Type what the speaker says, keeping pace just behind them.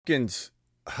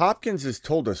Hopkins has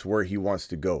told us where he wants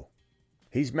to go.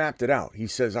 He's mapped it out. He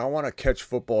says, I want to catch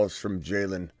footballs from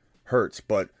Jalen Hurts,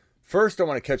 but first I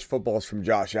want to catch footballs from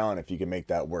Josh Allen if you can make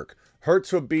that work.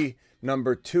 Hurts would be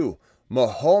number 2.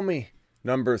 Mahomes,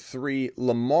 number 3.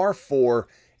 Lamar, 4.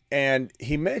 And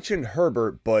he mentioned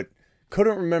Herbert, but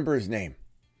couldn't remember his name.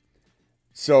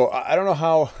 So I don't know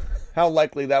how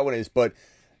likely that one is, but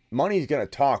money's going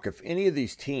to talk. If any of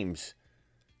these teams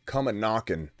come a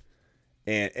knocking,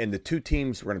 and the two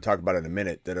teams we're going to talk about in a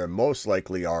minute that are most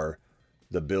likely are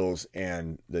the Bills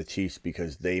and the Chiefs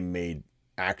because they made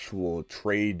actual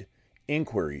trade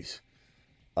inquiries.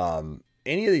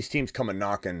 Any of these teams come a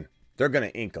knocking, they're going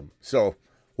to ink them. So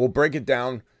we'll break it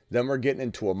down. Then we're getting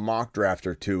into a mock draft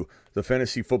or two. The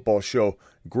Fantasy Football Show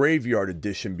Graveyard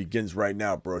Edition begins right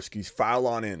now, broskies. File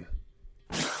on in.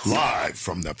 Live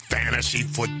from the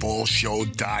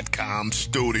FantasyFootballShow.com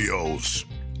studios,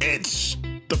 it's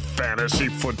the Fantasy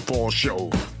Football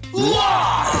Show.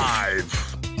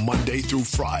 Live! Monday through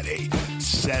Friday,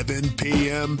 7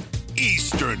 p.m.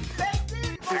 Eastern.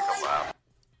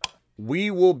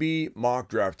 We will be mock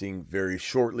drafting very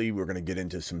shortly. We're going to get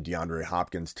into some DeAndre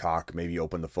Hopkins talk, maybe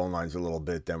open the phone lines a little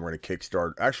bit. Then we're going to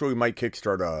kickstart. Actually, we might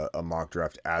kickstart a mock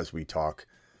draft as we talk.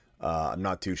 I'm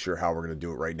not too sure how we're going to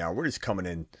do it right now. We're just coming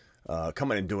in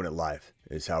and doing it live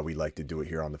is how we like to do it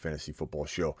here on the Fantasy Football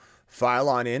Show. File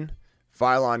on in,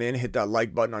 hit that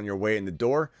like button on your way in the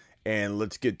door, and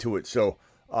let's get to it. So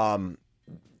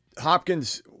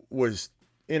Hopkins was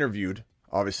interviewed,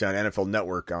 obviously on NFL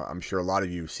Network. I'm sure a lot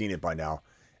of you have seen it by now,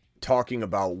 talking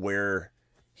about where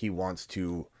he wants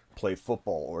to play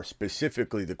football, or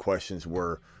specifically the questions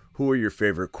were, who are your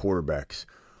favorite quarterbacks?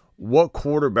 What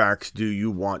quarterbacks do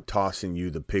you want tossing you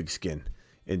the pigskin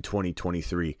in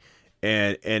 2023?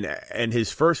 And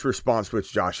his first response was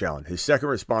Josh Allen. His second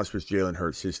response was Jalen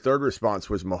Hurts. His third response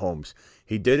was Mahomes.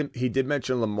 He did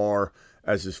mention Lamar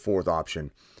as his fourth option.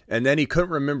 And then he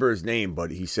couldn't remember his name, but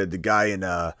he said the guy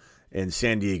in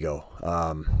San Diego.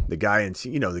 The guy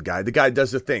the guy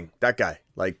does the thing. That guy,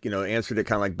 answered it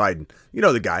kind of like Biden.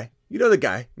 The guy.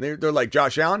 And they're like,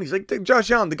 Josh Allen? He's like,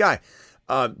 Josh Allen, the guy.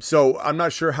 So I'm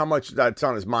not sure how much that's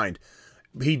on his mind.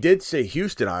 He did say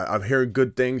Houston. I've heard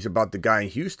good things about the guy in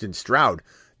Houston, Stroud.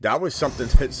 That was something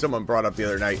that someone brought up the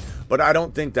other night, but I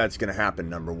don't think that's going to happen,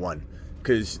 number one,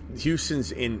 because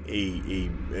Houston's in a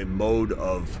mode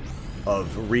of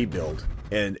rebuild,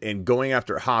 and going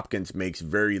after Hopkins makes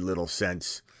very little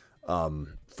sense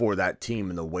for that team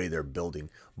and the way they're building.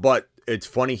 But it's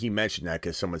funny he mentioned that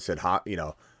because someone said,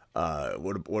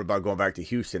 what about going back to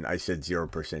Houston? I said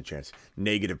 0% chance,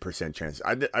 -% chance.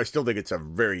 I still think it's a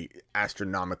very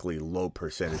astronomically low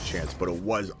percentage chance, but it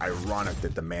was ironic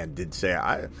that the man did say,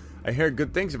 I heard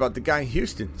good things about the guy in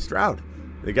Houston, Stroud,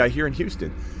 the guy here in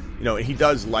Houston. He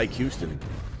does like Houston.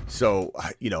 So,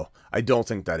 I don't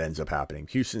think that ends up happening.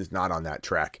 Houston's not on that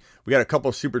track. We got a couple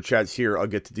of super chats here. I'll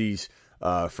get to these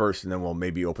first, and then we'll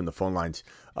maybe open the phone lines.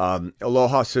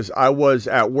 Aloha says, I was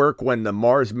at work when the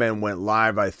Mars Men went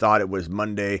live. I thought it was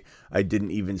Monday. I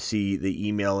didn't even see the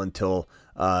email until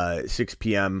 6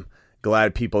 p.m.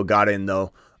 Glad people got in,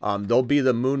 though. There'll be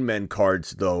the Moon Men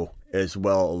cards, though, as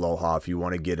well, Aloha, if you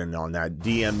want to get in on that.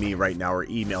 DM me right now or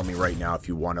email me right now if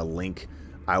you want a link.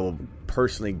 I will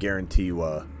personally guarantee you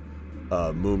a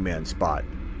Moon Man spot.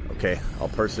 Okay? I'll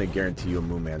personally guarantee you a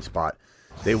Moon Man spot.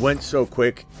 They went so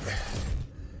quick.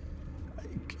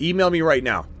 Email me right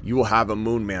now. You will have a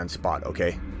Moon Man spot,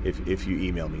 okay? If you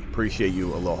email me. Appreciate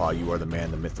you, Aloha. You are the man,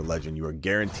 the myth, the legend. You are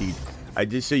guaranteed. I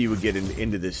did say you would get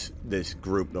into this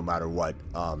group no matter what.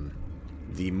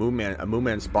 The Moon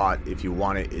Man spot, if you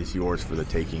want it, is yours for the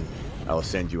taking. I will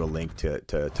send you a link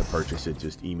to purchase it.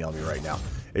 Just email me right now.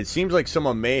 It seems like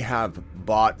someone may have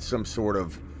bought some sort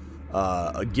of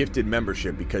a gifted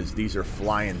membership because these are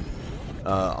flying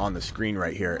on the screen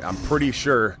right here. I'm pretty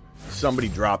sure somebody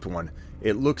dropped one.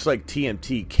 It looks like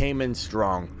TMT came in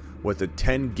strong with a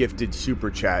 10 gifted super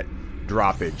chat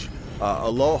droppage.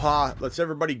 Aloha, let's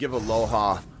everybody give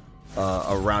Aloha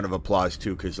a round of applause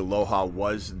too, because Aloha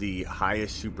was the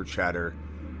highest super chatter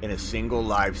in a single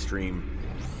live stream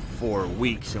for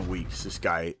weeks and weeks. This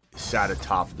guy sat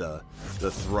atop the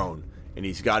throne, and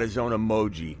he's got his own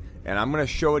emoji. And I'm going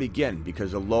to show it again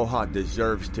because Aloha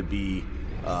deserves to be,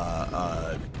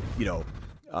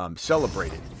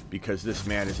 celebrated, because this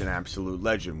man is an absolute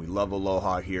legend. We love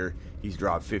Aloha here. He's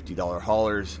dropped $50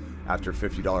 haulers after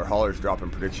 $50 haulers, dropping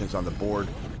predictions on the board.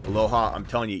 Aloha, I'm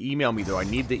telling you, email me though. I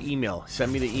need the email.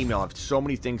 Send me the email. I have so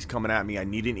many things coming at me. I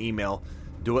need an email.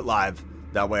 Do it live.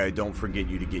 That way I don't forget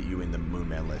you to get you in the Moon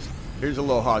Man list. Here's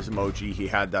Aloha's emoji. He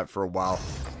had that for a while.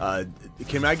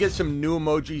 Can I get some new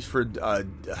emojis for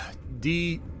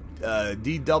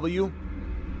DW.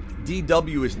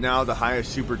 DW is now the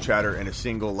highest super chatter in a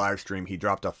single live stream. He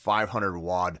dropped a 500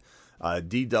 wad.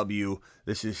 DW,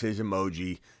 this is his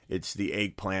emoji. It's the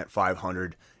eggplant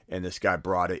 500, and this guy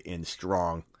brought it in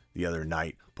strong the other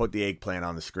night. Put the eggplant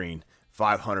on the screen.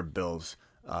 500 bills,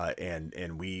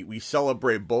 and we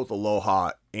celebrate both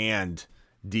Aloha and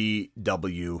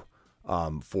DW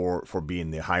for being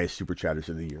the highest super chatters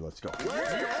of the year. Let's go.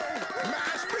 Okay.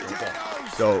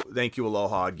 So thank you,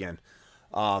 Aloha, again.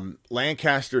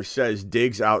 Lancaster says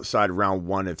Diggs outside round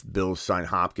 1 if Bills sign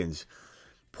Hopkins.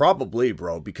 Probably,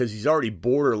 bro, because he's already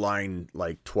borderline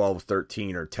like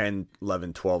 12-13 or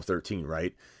 10-11-12-13,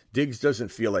 right? Diggs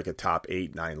doesn't feel like a top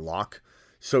 8-9 lock.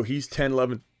 So he's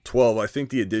 10-11-12. I think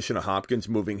the addition of Hopkins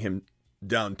moving him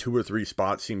down 2 or 3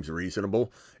 spots seems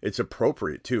reasonable. It's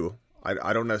appropriate, too.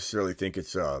 I don't necessarily think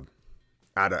it's out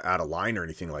of line or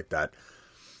anything like that.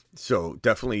 So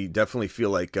definitely feel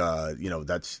like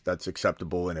that's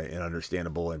acceptable and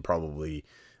understandable and probably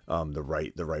the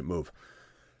right move.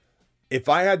 If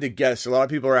I had to guess, a lot of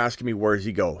people are asking me, where does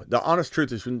he go? The honest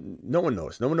truth is no one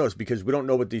knows. No one knows because we don't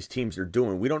know what these teams are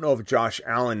doing. We don't know if Josh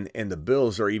Allen and the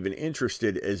Bills are even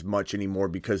interested as much anymore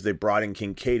because they brought in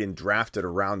Kincaid and drafted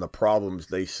around the problems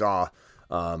they saw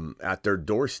at their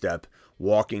doorstep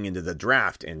walking into the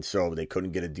draft. And so they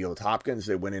couldn't get a deal with Hopkins.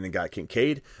 They went in and got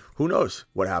Kincaid. Who knows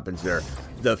what happens there?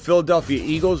 The Philadelphia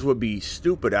Eagles would be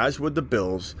stupid, as would the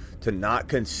Bills, to not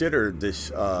consider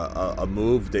this a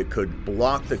move that could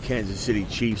block the Kansas City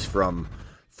Chiefs from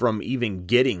even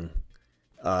getting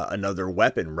another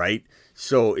weapon, right?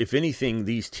 So if anything,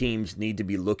 these teams need to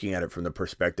be looking at it from the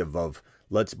perspective of,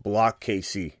 let's block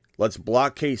KC. Let's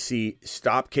block KC,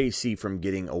 stop KC from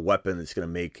getting a weapon that's going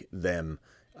to make them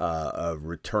a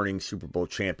returning Super Bowl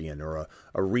champion or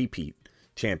a repeat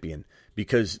champion.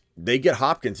 Because they get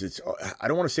Hopkins, I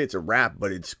don't want to say it's a wrap,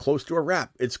 but it's close to a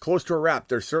wrap. It's close to a wrap.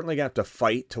 They're certainly going to have to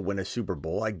fight to win a Super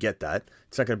Bowl. I get that.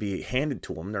 It's not going to be handed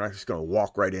to them. They're not just going to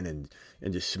walk right in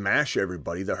and just smash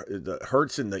everybody. The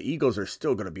Hurts and the Eagles are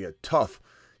still going to be a tough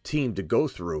team to go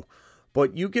through.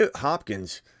 But you get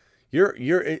Hopkins, you're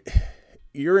in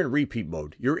repeat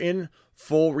mode. You're in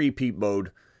full repeat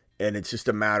mode, and it's just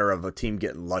a matter of a team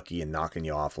getting lucky and knocking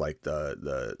you off like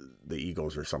the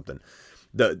Eagles or something.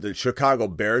 The Chicago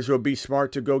Bears would be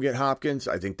smart to go get Hopkins.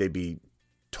 I think they'd be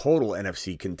total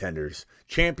NFC contenders.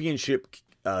 Championship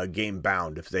game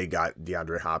bound if they got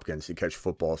DeAndre Hopkins to catch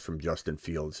footballs from Justin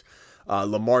Fields.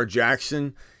 Lamar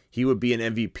Jackson, he would be in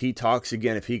MVP talks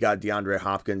again if he got DeAndre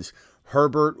Hopkins.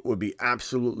 Herbert would be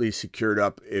absolutely secured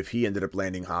up if he ended up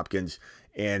landing Hopkins.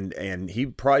 And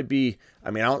he'd probably be,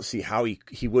 I mean, I don't see how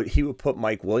he would put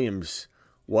Mike Williams,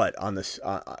 on this,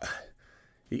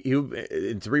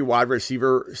 in 3 wide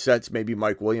receiver sets, maybe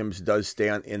Mike Williams does stay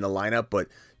in the lineup, but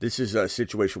this is a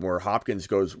situation where Hopkins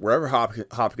goes, wherever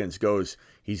Hopkins goes,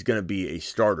 he's going to be a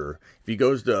starter. If he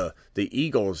goes to the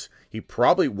Eagles, he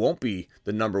probably won't be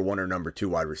the number 1 or number 2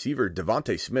 wide receiver.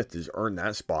 Devontae Smith has earned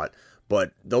that spot,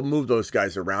 but they'll move those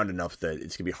guys around enough that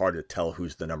it's going to be hard to tell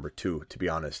who's the number 2, to be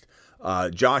honest.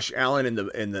 Josh Allen and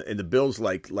the Bills,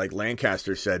 like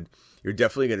Lancaster said, you're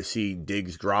definitely going to see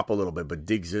Diggs drop a little bit, but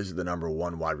Diggs is the number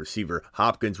 1 wide receiver.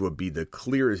 Hopkins would be the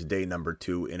clear as day number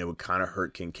 2, and it would kind of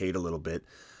hurt Kincaid a little bit.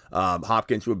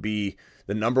 Hopkins would be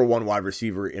the number 1 wide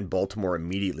receiver in Baltimore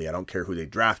immediately. I don't care who they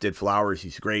drafted. Flowers,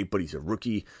 he's great, but he's a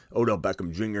rookie. Odell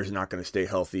Beckham Jr. is not going to stay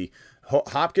healthy.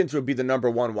 Hopkins would be the number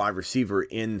 1 wide receiver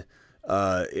in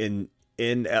LA,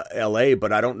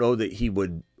 but I don't know that he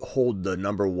would hold the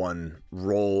number 1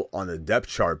 role on the depth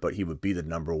chart, but he would be the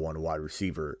number 1 wide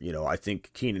receiver. You know, I think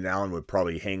Keenan Allen would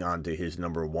probably hang on to his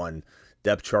number 1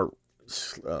 depth chart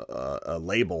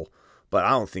label, but I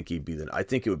don't think he'd be I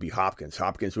think it would be Hopkins.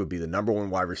 Hopkins would be the number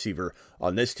 1 wide receiver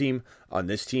on this team,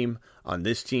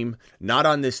 not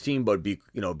on this team, but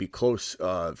be close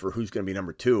for who's going to be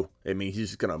number 2. I mean, he's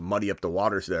just going to muddy up the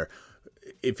waters there.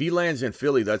 If he lands in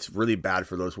Philly, that's really bad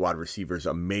for those wide receivers.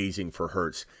 Amazing for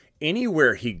Hurts.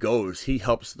 Anywhere he goes, he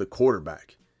helps the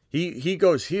quarterback. He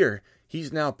goes here,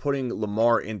 he's now putting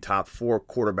Lamar in top 4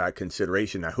 quarterback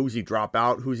consideration. Now, who's he drop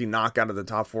out? Who's he knock out of the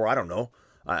top 4? I don't know.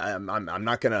 I'm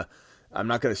not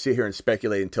gonna sit here and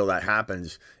speculate until that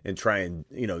happens and try and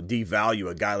devalue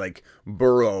a guy like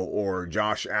Burrow or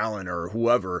Josh Allen or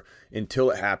whoever until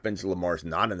it happens. Lamar's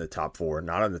not in the top 4,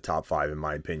 not in the top 5, in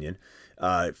my opinion.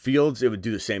 Fields, it would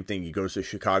do the same thing. He goes to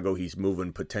Chicago. He's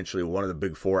moving potentially one of the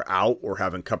big 4 out or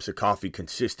having cups of coffee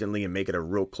consistently and make it a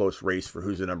real close race for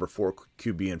who's the number 4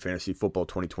 QB in fantasy football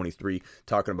 2023.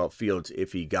 Talking about Fields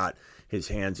if he got his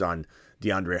hands on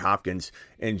DeAndre Hopkins.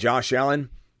 And Josh Allen,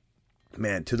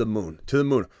 Man, to the moon. To the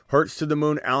moon. Hurts to the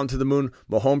moon. Allen to the moon.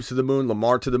 Mahomes to the moon.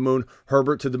 Lamar to the moon.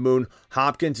 Herbert to the moon.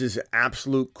 Hopkins is an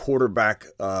absolute quarterback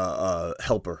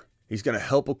helper. He's going to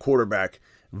help a quarterback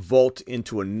vault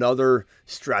into another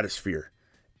stratosphere.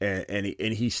 And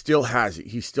he still has it.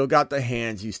 He's still got the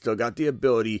hands. He's still got the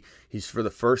ability. He's, for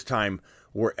the first time,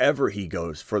 wherever he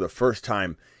goes, for the first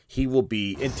time, he will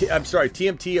be. I'm sorry,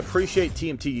 TMT. Appreciate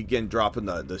TMT again dropping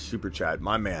the super chat.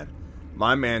 My man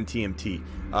TMT.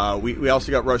 We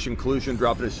also got Russian Collusion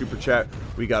dropping a super chat.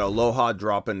 We got Aloha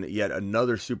dropping yet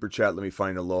another super chat. Let me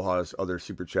find Aloha's other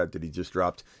super chat that he just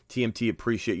dropped. TMT,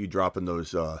 appreciate you dropping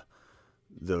those emojis.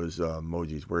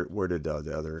 Where did the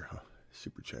other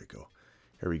super chat go?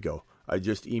 Here we go. I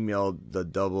just emailed the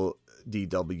double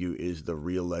DW is the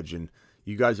real legend.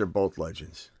 You guys are both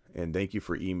legends, and thank you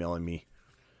for emailing me.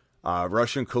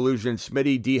 Russian Collusion.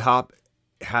 Smitty D-Hop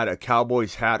had a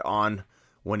Cowboys hat on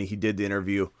when he did the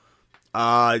interview.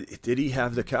 Did he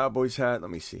have the Cowboys hat? Let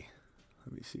me see.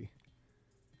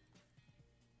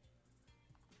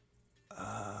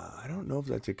 I don't know if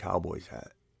that's a Cowboys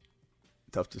hat.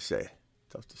 Tough to say.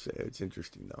 It's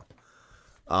interesting, though.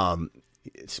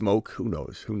 Smoke? Who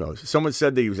knows? Someone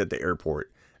said that he was at the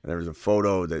airport, and there was a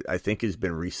photo that I think has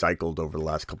been recycled over the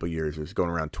last couple of years. It was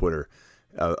going around Twitter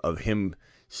of him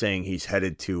saying he's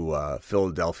headed to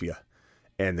Philadelphia.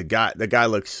 And the guy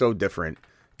looks so different.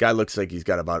 Guy looks like he's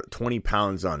got about 20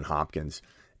 pounds on Hopkins,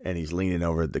 and he's leaning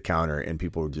over at the counter, and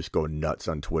people are just going nuts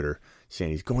on Twitter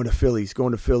saying he's going to Philly.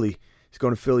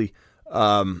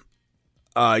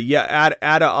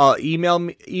 Yeah,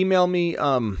 email me.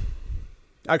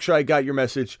 Actually, I got your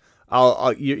message.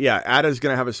 Ada's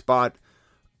gonna have a spot.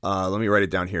 Let me write it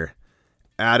down here.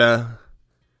 Ada,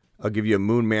 I'll give you a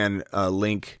Moon Man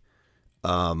link.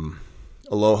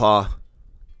 Aloha.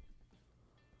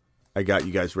 I got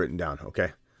you guys written down.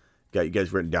 Okay. Got you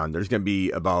guys written down. There's going to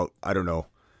be about, I don't know,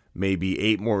 maybe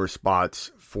 8 more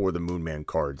spots for the Moon Man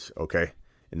cards, okay?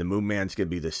 And the Moon Man's going to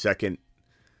be the second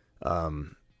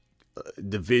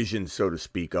division, so to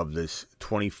speak, of this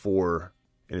 24,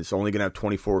 and it's only going to have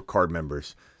 24 card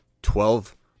members,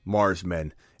 12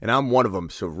 Marsmen, and I'm one of them,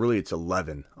 so really it's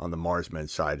 11 on the Marsmen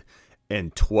side,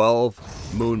 and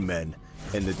 12 Moon Men.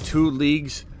 And the 2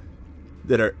 leagues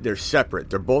they're separate.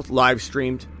 They're both live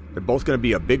streamed. They're both going to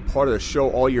be a big part of the show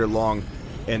all year long,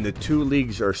 and the 2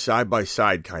 leagues are side by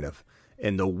side, kind of.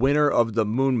 And the winner of the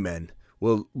Moon Men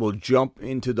will jump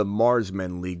into the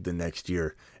Marsmen League the next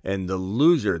year, and the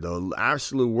loser, the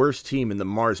absolute worst team in the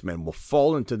Marsmen, will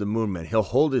fall into the Moon Men. He'll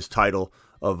hold his title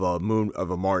of a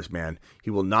Marsman. He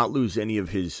will not lose any of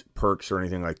his perks or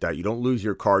anything like that. You don't lose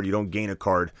your card. You don't gain a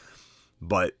card,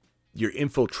 but you're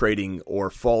infiltrating or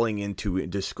falling into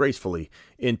disgracefully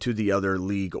into the other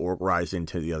league or rise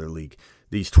into the other league.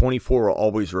 These 24 will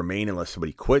always remain unless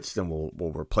somebody quits. Then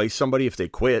we'll replace somebody if they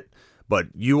quit. But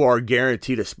you are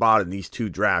guaranteed a spot in these 2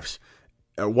 drafts,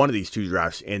 or one of these 2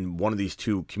 drafts in one of these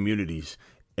 2 communities,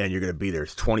 and you're going to be there.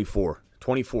 It's 24.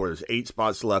 There's 8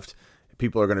 spots left.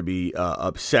 People are going to be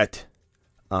upset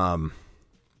that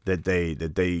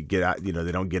they get out.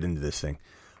 They don't get into this thing.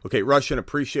 Okay, Russian,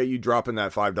 appreciate you dropping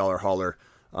that $5 hauler.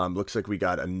 Looks like we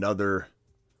got another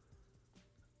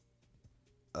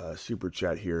super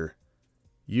chat here.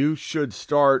 You should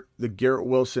start the Garrett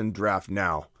Wilson draft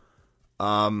now.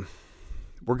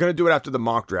 We're going to do it after the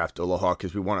mock draft, Aloha,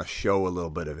 because we want to show a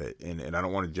little bit of it. And I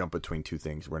don't want to jump between 2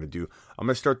 things. I'm going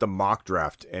to start the mock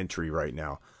draft entry right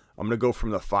now. I'm going to go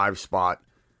from the 5 spot.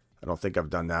 I don't think I've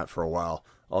done that for a while.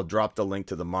 I'll drop the link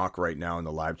to the mock right now in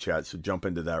the live chat, so jump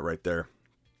into that right there.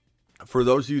 For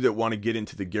those of you that want to get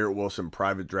into the Garrett Wilson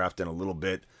private draft in a little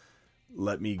bit,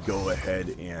 let me go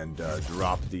ahead and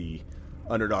drop the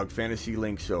Underdog Fantasy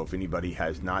link. So if anybody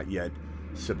has not yet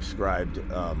subscribed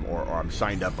or I'm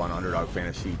signed up on Underdog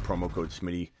Fantasy, promo code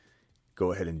Smitty,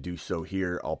 go ahead and do so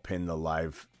here. I'll pin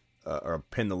the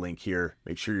pin the link here.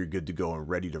 Make sure you're good to go and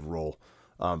ready to roll.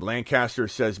 Lancaster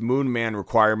says Moon Man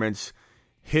requirements.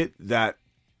 Hit that.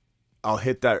 I'll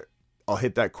hit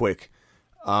that quick.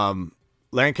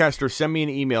 Lancaster, send me an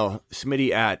email,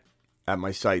 Smitty at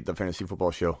my site, the Fantasy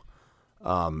Football Show.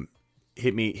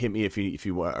 Hit me if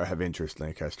you have interest,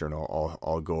 Lancaster, and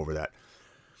I'll go over that.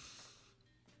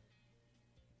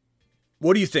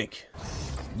 What do you think?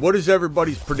 What is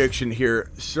everybody's prediction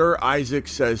here? Sir Isaac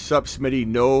says, sup Smitty,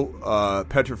 no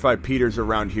Petrified Peters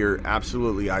around here.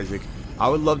 Absolutely, Isaac. I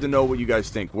would love to know what you guys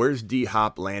think. Where's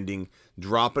D-Hop landing?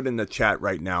 Drop it in the chat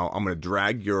right now. I'm going to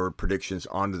drag your predictions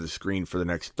onto the screen for the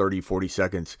next 30, 40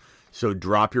 seconds. So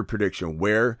drop your prediction.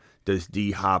 Where does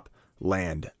D-Hop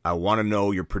land? I want to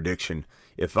know your prediction.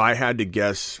 If I had to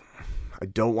guess, I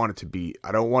don't want it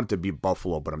to be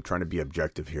Buffalo, but I'm trying to be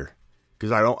objective here.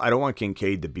 because I don't want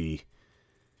Kincaid to be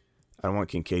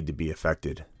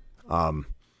affected.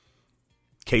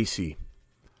 KC.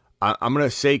 I'm going to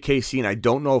say KC, and I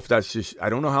don't know if that's just, I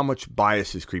don't know how much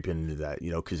bias is creeping into that,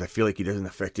 because I feel like he doesn't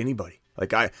affect anybody.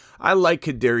 Like I like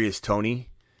Kadarius Toney.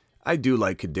 I do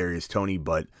like Kadarius Toney,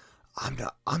 but I'm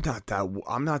not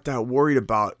that worried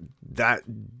about that,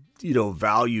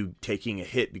 value taking a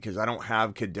hit, because I don't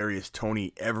have Kadarius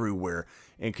Toney everywhere.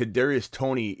 And Kadarius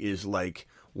Toney is like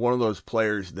one of those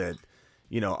players that,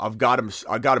 I got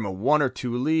him in 1 or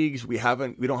 2 leagues. We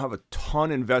don't have a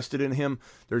ton invested in him.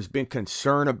 There's been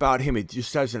concern about him. It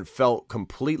just hasn't felt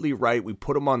completely right. We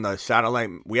put him on the satellite.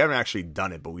 We haven't actually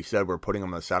done it, but we said we're putting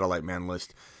him on the satellite man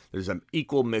list. There's an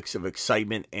equal mix of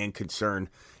excitement and concern,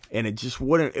 and it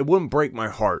wouldn't break my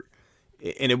heart.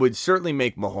 And it would certainly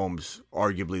make Mahomes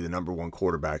arguably the number 1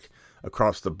 quarterback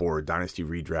across the board. Dynasty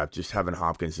redraft, just having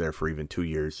Hopkins there for even 2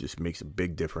 years just makes a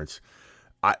big difference.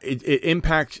 It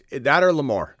impacts that or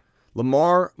Lamar.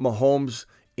 Mahomes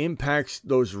impacts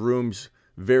those rooms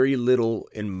very little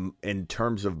in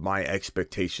terms of my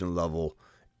expectation level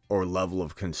or level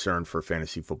of concern for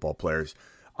fantasy football players.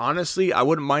 Honestly, I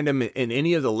wouldn't mind him in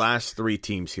any of the last 3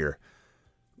 teams here.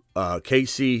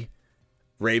 KC,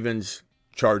 Ravens,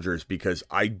 Chargers, because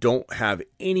I don't have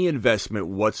any investment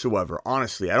whatsoever.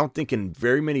 Honestly, I don't think in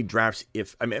very many drafts.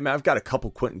 I've got a couple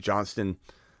Quentin Johnston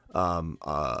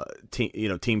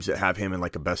teams that have him in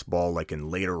like a best ball, like in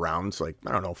later rounds, like,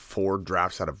 I don't know, 4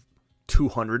 drafts out of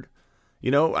 200.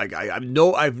 I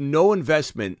have no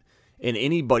investment in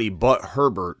anybody but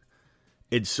Herbert.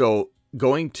 And so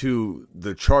going to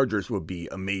the Chargers would be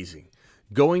amazing.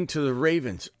 Going to the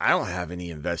Ravens, I don't have any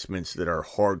investments that are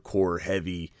hardcore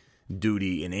heavy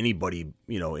duty in anybody,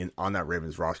 on that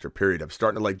Ravens roster, period. I'm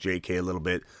starting to like JK a little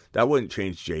bit. That wouldn't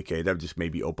change JK. That would just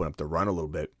maybe open up the run a little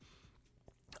bit.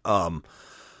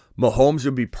 Mahomes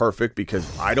would be perfect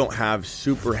because I don't have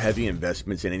super heavy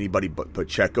investments in anybody but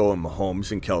Pacheco and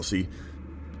Mahomes and Kelsey.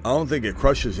 I don't think it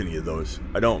crushes any of those.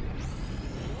 I don't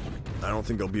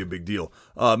think it'll be a big deal.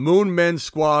 Moon Men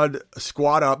squad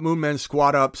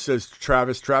up, says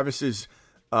Travis. Travis is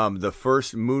the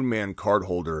first Moon Man card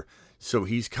holder, so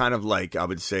he's kind of like, I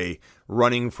would say,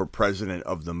 running for president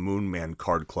of the Moon Man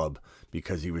card club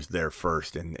because he was there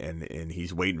first, and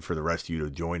he's waiting for the rest of you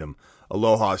to join him.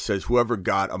 Aloha says, whoever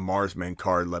got a Marsman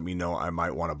card, let me know. I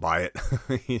might want to buy it.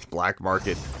 He's black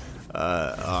market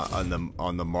on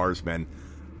the Marsmen.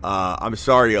 I'm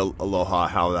sorry, Aloha,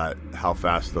 how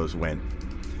fast those went.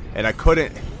 And I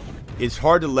couldn't. It's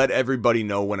hard to let everybody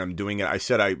know when I'm doing it. I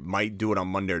said I might do it on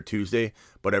Monday or Tuesday,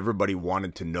 but everybody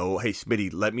wanted to know, hey,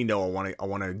 Smitty, let me know. I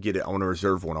want to get it. I want to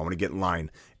reserve one. I want to get in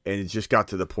line. And it just got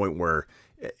to the point where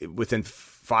within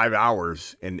 5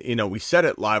 hours, and we said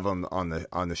it live on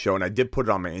the show, and I did put it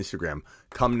on my Instagram.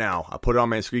 Come now, I put it on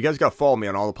my Instagram. You guys got to follow me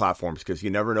on all the platforms because you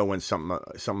never know when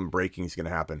something breaking is going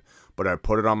to happen. But I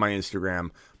put it on my Instagram,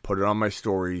 put it on my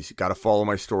stories. You got to follow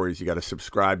my stories. You got to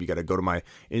subscribe. You got to go to my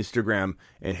Instagram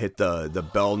and hit the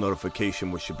bell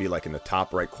notification, which should be like in the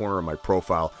top right corner of my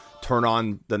profile. Turn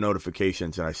on the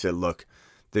notifications, and I said, look,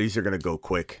 these are going to go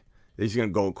quick. These are going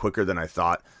to go quicker than I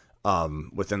thought.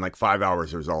 Within like 5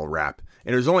 hours, it was all a wrap.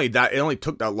 And it only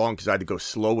took that long because I had to go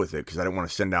slow with it because I didn't want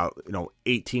to send out,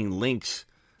 18 links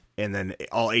and then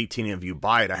all 18 of you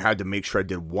buy it. I had to make sure I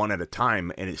did one at a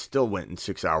time, and it still went in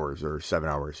 6 hours or 7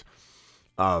 hours.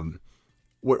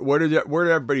 Where did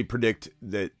everybody predict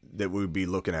that we would be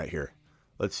looking at here?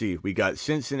 Let's see. We got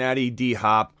Cincinnati,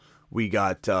 D-Hop. We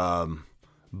got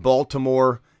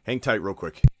Baltimore. Hang tight real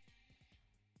quick.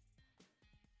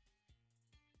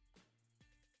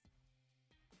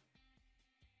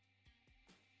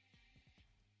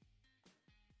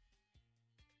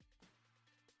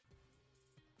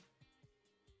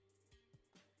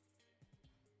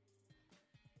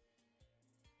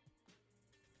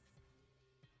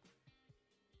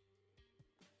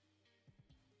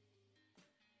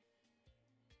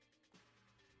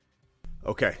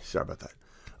 Okay, sorry about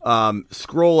that.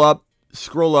 Scroll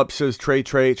up, says Trey.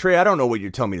 Trey, I don't know what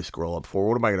you're telling me to scroll up for.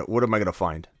 What am I gonna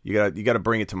find? You got to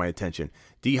bring it to my attention.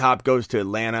 D-Hop goes to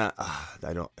Atlanta.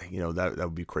 I don't, that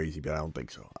would be crazy, but I don't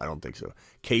think so.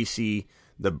 KC,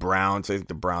 the Browns. I think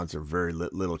the Browns are very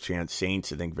little chance.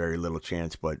 Saints, I think very little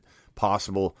chance, but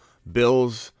possible.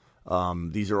 Bills.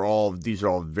 These are all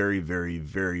very, very,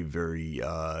 very, very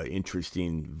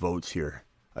interesting votes here.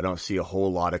 I don't see a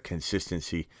whole lot of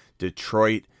consistency.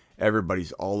 Detroit,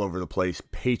 everybody's all over the place.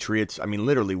 Patriots,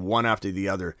 literally one after the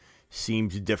other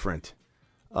seems different.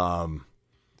 Ron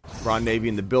Navy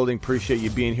in the building. Appreciate you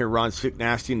being here. Ron Sick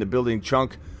Nasty in the building.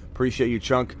 Chunk, appreciate you,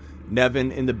 Chunk.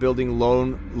 Nevin in the building.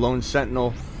 Lone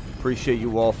Sentinel, appreciate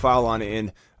you all. File on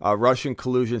in. Russian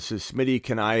Collusion says, Smitty,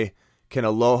 can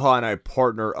Aloha and I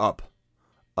partner up?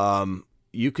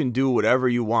 You can do whatever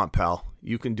you want, pal.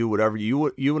 You can do whatever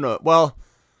well,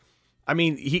 I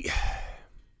mean,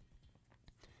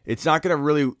 it's not going to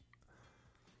really,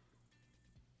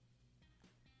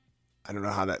 I don't know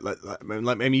how that, I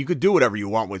mean, you could do whatever you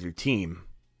want with your team.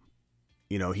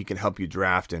 You know, he can help you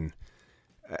draft, and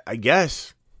I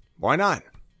guess, why not?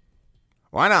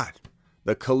 Why not?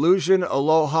 The Collusion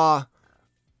Aloha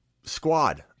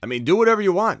squad. I mean, do whatever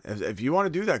you want. If you want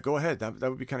to do that, go ahead. That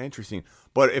would be kind of interesting.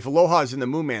 But if Aloha is in the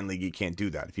Moon Man League, he can't do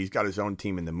that. If he's got his own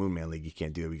team in the Moon Man League, he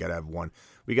can't do it. We got to have one.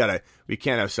 We can't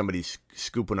have somebody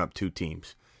scooping up two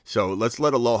teams. So let's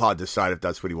let Aloha decide if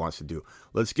that's what he wants to do.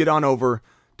 Let's get on over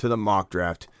to the mock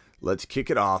draft. Let's kick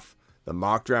it off. The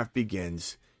mock draft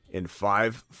begins in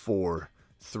 5, 4,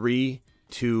 3,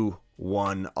 2,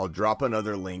 1. I'll drop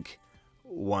another link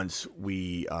once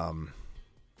we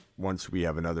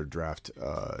have another draft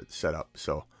set up.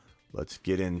 So let's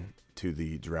get into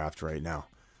the draft right now.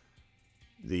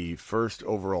 The first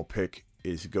overall pick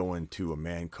is going to a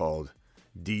man called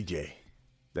DJ,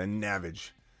 then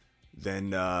Navage,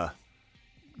 then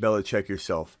Belichick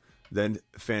Yourself, then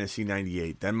Fantasy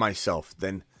 98, then myself,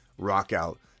 then Rock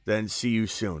Out, then See You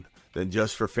Soon, then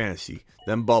Just for Fantasy,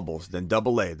 then Bubbles, then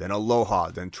Double A, then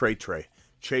Aloha, then Trey.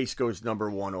 Chase goes number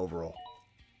 1 overall.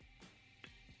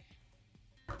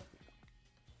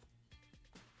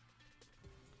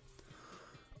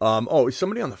 Is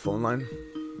somebody on the phone line?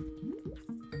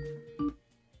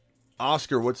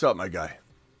 Oscar, what's up, my guy?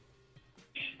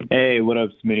 Hey, what up,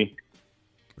 Smitty?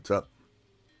 What's up?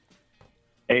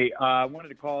 Hey, I wanted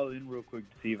to call in real quick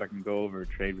to see if I can go over a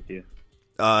trade with you.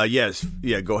 Yes.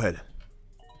 Yeah, go ahead.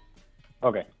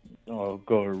 Okay. I'll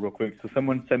go over real quick. So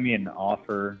someone sent me an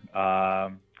offer.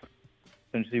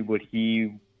 Essentially what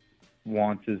he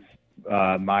wants is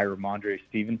my Ramondre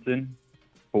Stevenson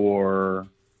for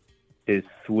his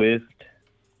Swift,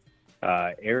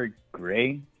 Eric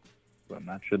Gray, I'm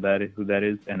not sure who that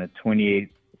is, and a 28-2.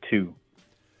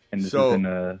 And this is in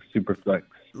a super flex.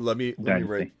 Let me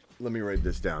write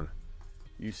this down.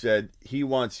 You said he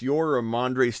wants your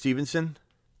Ramondre Stevenson?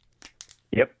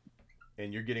 Yep.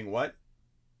 And you're getting what?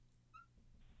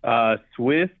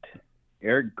 Swift,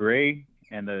 Eric Gray,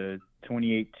 and the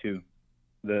 28-2.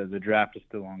 The draft is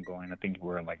still ongoing. I think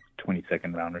we're in like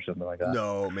 22nd round or something like that.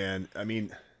 No, man. I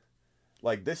mean,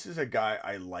 like, this is a guy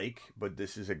I like, but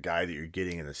this is a guy that you're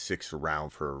getting in the 6th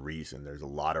round for a reason. There's a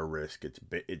lot of risk.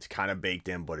 It's kind of baked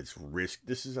in, but it's risk.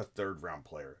 This is a 3rd round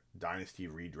player. Dynasty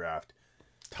redraft.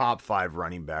 Top 5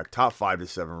 running back. Top 5 to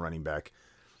 7 running back.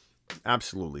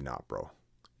 Absolutely not, bro.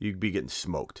 You'd be getting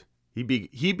smoked. He'd be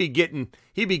getting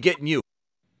you.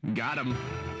 Got him.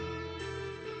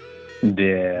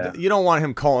 Yeah. You don't want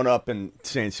him calling up and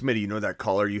saying, Smitty, you know that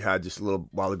caller you had just a little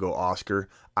while ago, Oscar?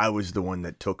 I was the one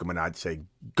that took him, and I'd say,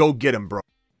 go get him, bro.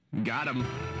 Got him.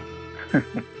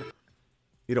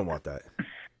 You don't want that.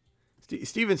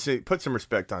 Stevenson, put some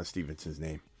respect on Stevenson's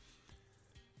name.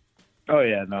 Oh,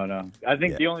 yeah, no. I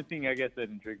think the only thing I guess that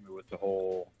intrigued me was the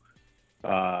whole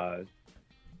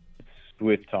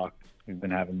Swift talk we've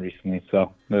been having recently.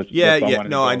 So that's I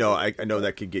know. I know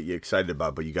that could get you excited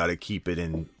about, but you got to keep it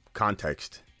in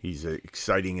context. He's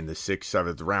exciting in the 6th,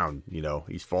 7th round. You know,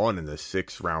 he's fallen in the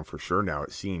 6th round for sure now,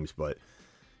 it seems, but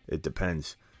it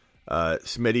depends.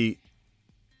 Smitty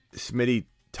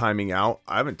timing out.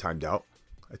 I haven't timed out.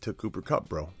 I took Cooper Kupp,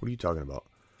 bro. What are you talking about?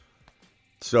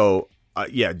 So,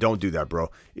 don't do that,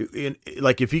 bro.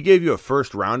 Like, if he gave you a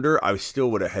 1st rounder, I still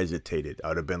would have hesitated. I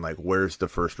would have been like, where's the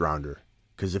 1st rounder?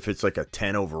 Because if it's like a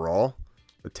 10 overall,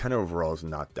 the 10 overall is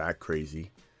not that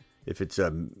crazy. If it's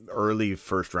an early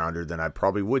 1st rounder, then I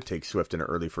probably would take Swift in an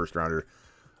early 1st rounder.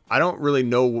 I don't really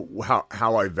know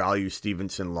how I value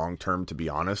Stevenson long term, to be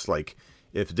honest. Like,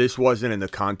 if this wasn't in the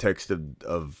context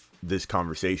of this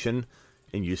conversation,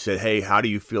 and you said, "Hey, how do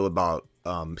you feel about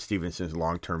Stevenson's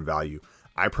long term value?"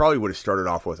 I probably would have started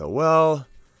off with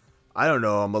I don't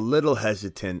know. I'm a little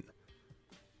hesitant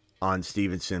on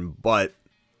Stevenson, but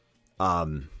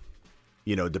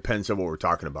depends on what we're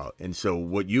talking about. And so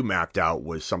what you mapped out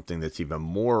was something that's even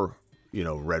more,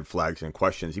 red flags and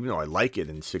questions. Even though I like it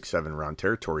in 6, 7 round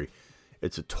territory,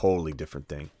 it's a totally different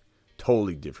thing.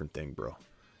 Totally different thing, bro.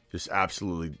 Just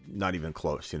absolutely not even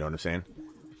close. You know what I'm saying?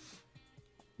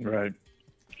 Right.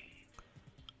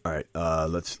 All right.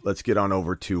 Let's get on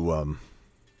over to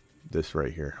this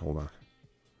right here. Hold on.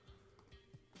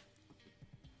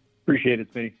 Appreciate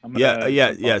it, Smitty.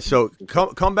 Yeah. So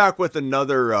come back with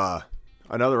another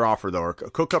offer though, or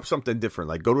cook up something different.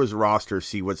 Like, go to his roster,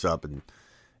 see what's up,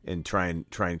 and try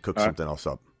and cook something else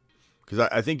up. because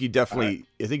I think you definitely,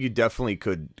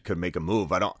 could make a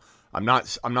move. I'm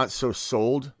not so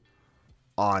sold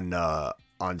on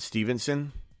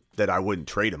Stevenson that I wouldn't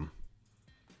trade him.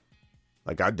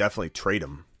 Like, I'd definitely trade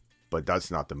him, but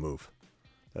that's not the move.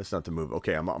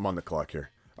 Okay, I'm on the clock here.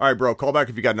 All right, bro, call back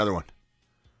if you got another one.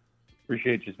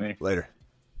 Appreciate you, man. Later.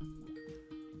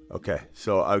 Okay,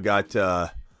 so I've got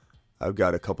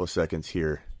a couple of seconds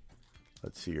here.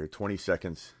 Let's see here, 20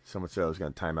 seconds. Someone said I was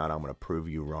going to time out. I'm going to prove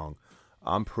you wrong.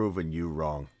 I'm proving you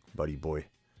wrong, buddy boy.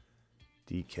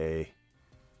 DK.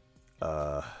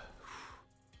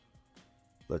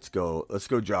 Let's go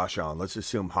Josh Allen. Let's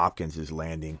assume Hopkins is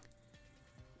landing.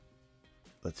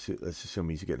 Let's assume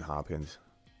he's getting Hopkins.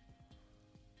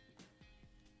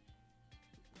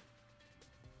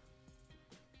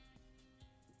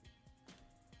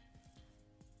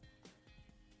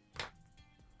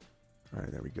 All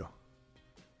right, there we go.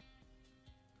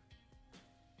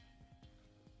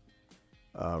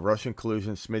 Russian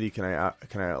collusion, Smitty. Can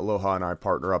I? Aloha and I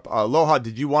partner up. Aloha,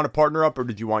 did you want to partner up or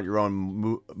did you want your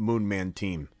own Moon Man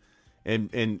team?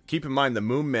 And keep in mind the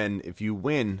Moon Men. If you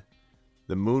win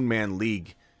the Moon Man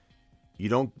League, you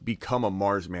don't become a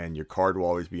Mars Man. Your card will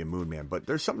always be a Moon Man. But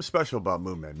there's something special about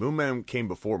Moon Man. Moon Man came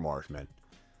before Mars Man.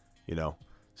 You know,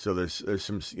 so there's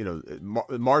some, you know,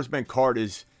 Mars Man card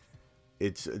is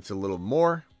it's a little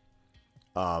more.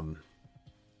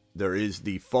 There is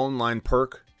the phone line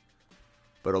perk.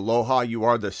 But Aloha, you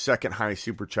are the second highest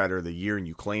super chatter of the year, and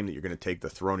you claim that you're going to take the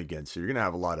throne again. So you're going to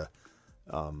have a lot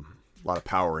of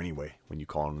power anyway when you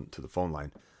call them to the phone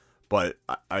line. But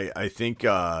I think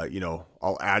you know,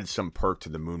 I'll add some perk to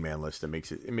the Moon Man list that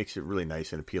makes it really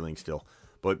nice and appealing still.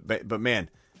 But man,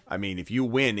 I mean, if you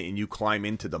win and you climb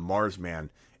into the Mars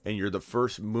Man and you're the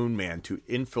first Moon Man to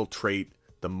infiltrate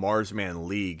the Mars Man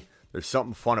League, there's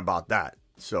something fun about that.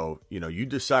 So, you know, you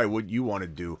decide what you want to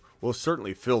do. We'll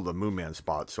certainly fill the Moon Man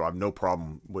spot, so I have no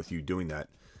problem with you doing that.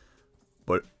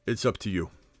 But it's up to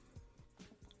you.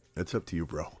 It's up to you,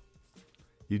 bro.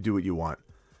 You do what you want.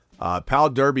 Pal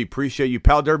Derby, appreciate you.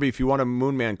 Pal Derby, if you want a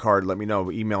Moon Man card, let me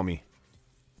know. Email me.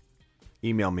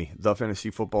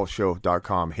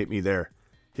 thefantasyfootballshow.com. Hit me there.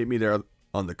 Hit me there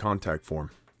on the contact form.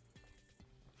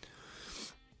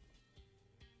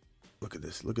 Look at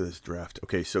this. Look at this draft.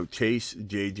 Okay, so Chase,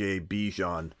 JJ,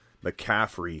 Bijan,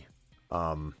 McCaffrey,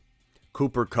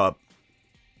 Cooper Kupp,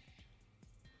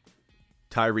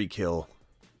 Tyreek Hill.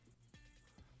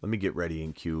 Let me get ready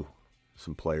and queue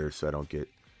some players so I don't get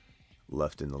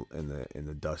left in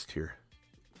the dust here.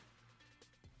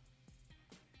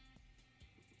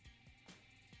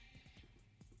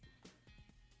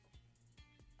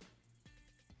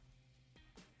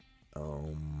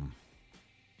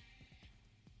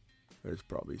 There's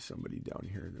probably somebody down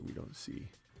here that we don't see.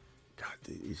 God,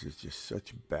 this is just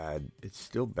such bad. It's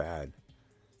still bad.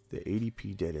 The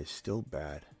ADP data is still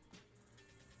bad.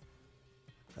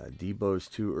 Debo's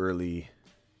too early.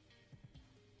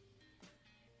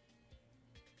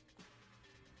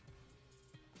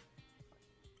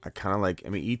 I kind of like, I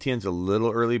mean, ETN's a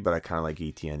little early, but I kind of like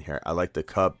ETN here. I like the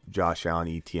Kupp, Josh Allen,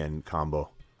 ETN combo.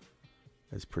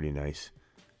 That's pretty nice.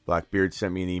 Blackbeard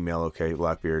sent me an email. Okay,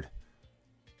 Blackbeard.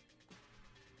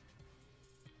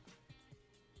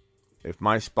 If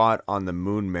my spot on the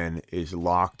Moon Men is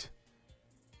locked,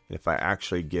 if I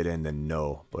actually get in, then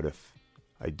no. But if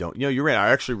I don't, you know, you're right. I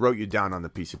actually wrote you down on the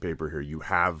piece of paper here. You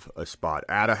have a spot.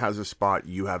 Ada has a spot.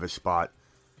 You have a spot.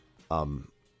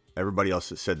 Everybody else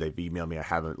that said they've emailed me, I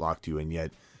haven't locked you in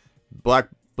yet.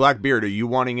 Blackbeard, are you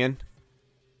wanting in?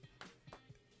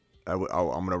 I'm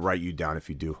going to write you down if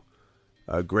you do.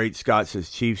 Great Scott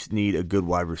says Chiefs need a good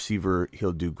wide receiver.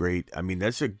 He'll do great. I mean,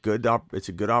 that's it's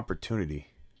a good opportunity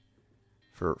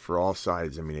for all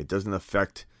sides. I mean, it doesn't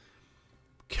affect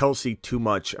Kelsey too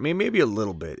much. I mean, maybe a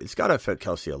little bit. It's got to affect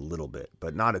Kelsey a little bit,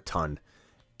 but not a ton.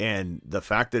 And the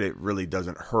fact that it really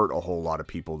doesn't hurt a whole lot of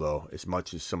people, though, as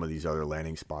much as some of these other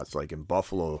landing spots, like in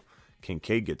Buffalo,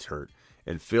 Kincaid gets hurt.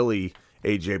 In Philly,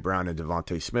 A.J. Brown and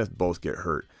Devontae Smith both get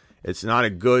hurt. It's not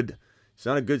a good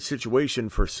situation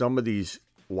for some of these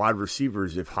wide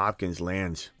receivers if Hopkins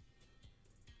lands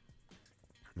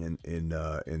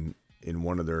in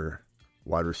one of their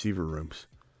wide receiver rooms.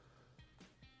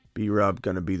 B-Rob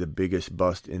going to be the biggest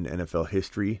bust in NFL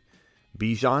history.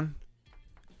 Bijan?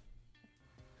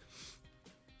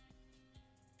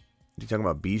 You talking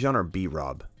about Bijan or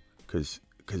B-Rob? Because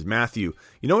Matthew,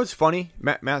 you know what's funny?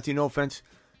 Matthew, no offense.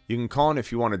 You can call in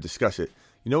if you want to discuss it.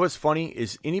 You know what's funny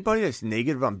is anybody that's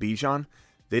negative on Bijan,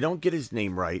 they don't get his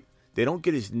name right. They don't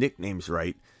get his nicknames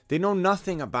right. They know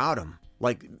nothing about him.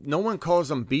 Like, no one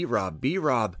calls him B-Rob.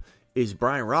 B-Rob is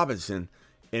Brian Robinson,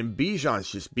 And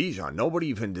Bijan's just Bijan. Nobody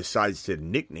even decides to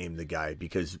nickname the guy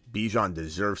because Bijan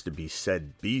deserves to be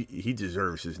said. He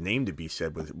deserves his name to be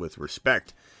said with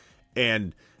respect.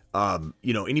 And,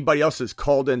 anybody else that's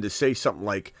called in to say something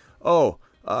like,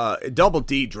 Double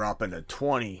D dropping a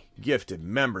 20 gifted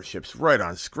memberships right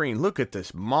on screen. Look at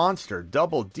this monster.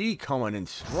 Double D coming in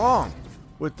strong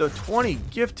with the 20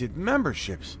 gifted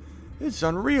memberships. It's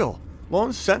unreal.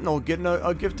 Lone Sentinel getting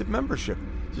a gifted membership.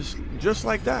 Just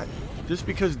like that. Just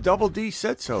because Double D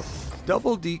said so.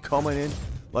 Double D coming in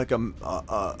like a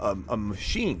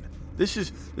machine.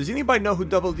 Does anybody know who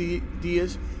Double D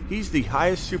is? He's the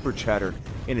highest super chatter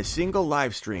in a single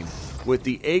live stream with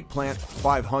the eggplant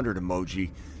 500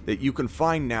 emoji that you can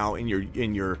find now in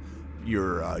your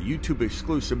YouTube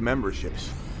exclusive memberships.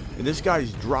 And this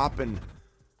guy's dropping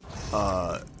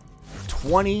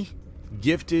 20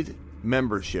 gifted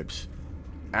memberships,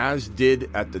 as did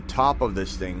at the top of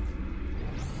this thing.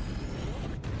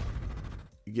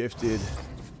 Gifted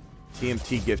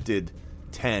TMT gifted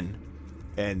 10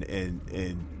 and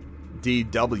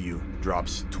DW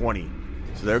drops 20.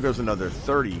 So there goes another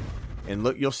 30. And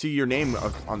look, you'll see your name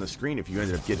on the screen if you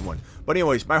ended up getting one. But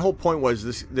anyways, my whole point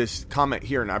was this comment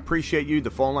here, and I appreciate you.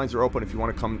 The phone lines are open if you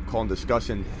want to come call and discuss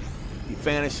and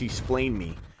fantasy explain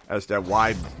me as to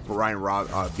why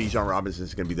Bijan Robinson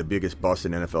is going to be the biggest bust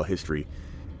in NFL history.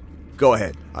 Go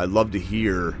ahead. I'd love to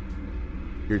hear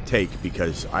your take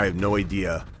because I have no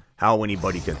idea how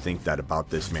anybody can think that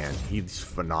about this man. He's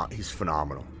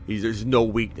phenomenal. There's no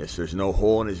weakness. There's no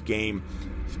hole in his game.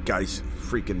 This guy's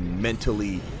freaking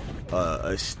mentally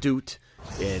astute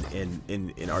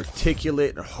and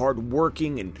articulate and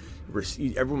hardworking, and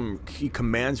he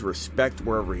commands respect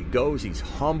wherever he goes. He's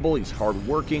humble. He's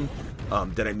hardworking.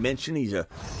 Did I mention he's an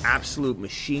absolute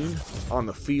machine on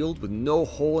the field with no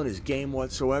hole in his game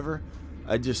whatsoever?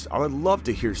 I would love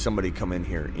to hear somebody come in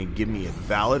here and give me a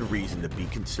valid reason to be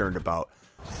concerned about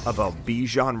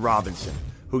Bijan Robinson,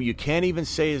 who you can't even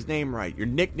say his name right. Your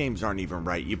nicknames aren't even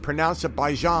right. You pronounce it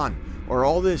Bijan or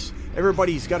all this.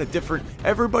 Everybody's got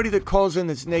everybody that calls in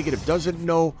that's negative doesn't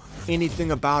know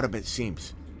anything about him, it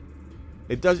seems.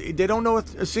 They don't know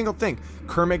a single thing.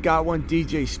 Kermit got one,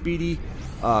 DJ Speedy,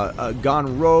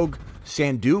 Gone Rogue,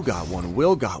 Sandu got one,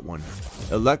 Will got one,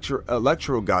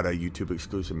 Electro got a YouTube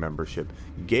exclusive membership,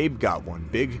 Gabe got one,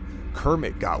 Big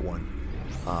Kermit got one.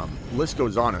 List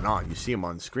goes on and on. You see him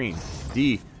on screen.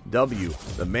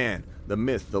 DW, the man, the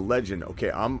myth, the legend.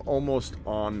 Okay, I'm almost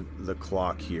on the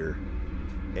clock here,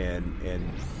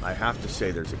 and I have to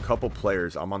say there's a couple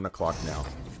players. I'm on the clock now.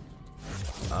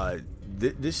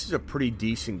 This is a pretty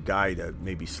decent guy to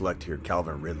maybe select here,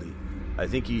 Calvin Ridley. I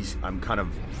think I'm kind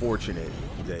of fortunate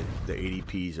that the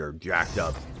ADPs are jacked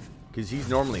up because he's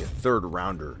normally a third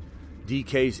rounder.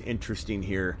 DK's interesting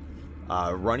here.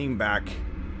 Running back,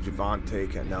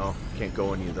 Javonte, can't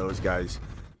go any of those guys.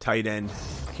 Tight end,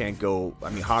 can't go. I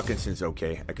mean, Hawkinson's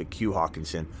okay. I could cue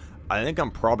Hawkinson. I think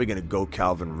I'm probably going to go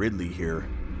Calvin Ridley here.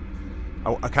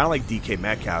 I kind of like DK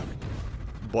Metcalf,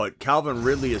 but Calvin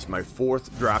Ridley as my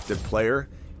fourth drafted player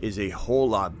is a whole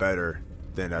lot better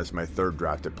than as my third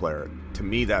drafted player. To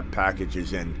me, that package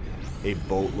is in a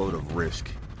boatload of risk.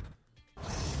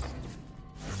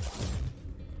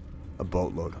 A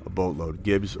boatload.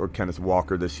 Gibbs or Kenneth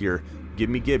Walker this year. Give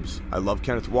me Gibbs. I love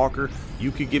Kenneth Walker.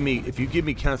 If you give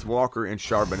me Kenneth Walker and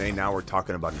Charbonnet, now we're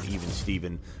talking about an even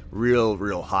Steven,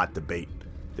 real hot debate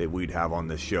that we'd have on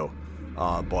this show.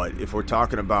 But if we're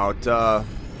talking about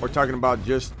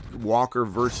just Walker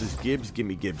versus Gibbs, give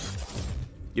me Gibbs.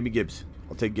 Give me Gibbs.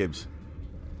 I'll take Gibbs.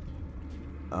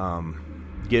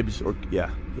 Gibbs or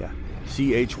yeah.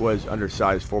 CH was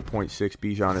undersized 4.6.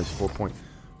 Bijan is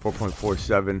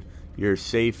 4.47. You're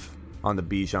safe on the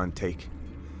Bijan take.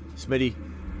 Smitty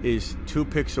is 2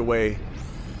 picks away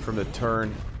from the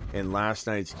turn in last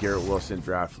night's Garrett Wilson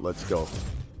draft. Let's go.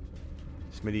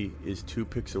 Smitty is 2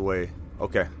 picks away.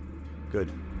 Okay.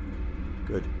 Good.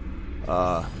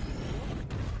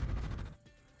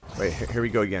 Wait, here we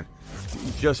go again.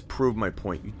 You just proved my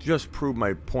point.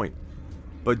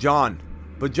 But John,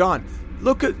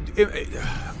 look at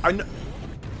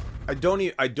I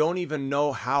don't even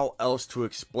know how else to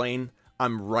explain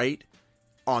I'm right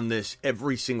on this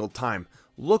every single time.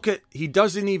 He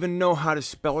doesn't even know how to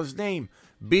spell his name.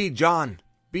 Bijan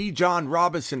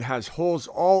Robinson has holes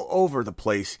all over the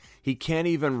place. He can't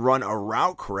even run a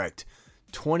route correct.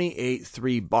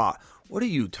 28-3 bot. What are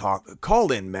you talking?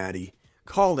 Call in, Maddie.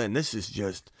 Call in. This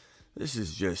is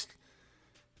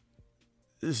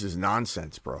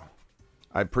nonsense, bro.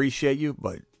 I appreciate you,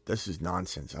 but this is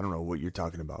nonsense. I don't know what you're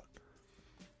talking about.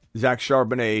 Zach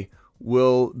Charbonnet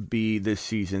will be this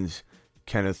season's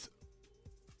Kenneth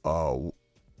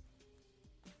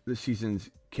this season's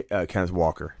Kenneth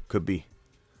Walker. Could be.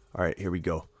 All right, here we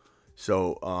go.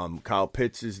 So Kyle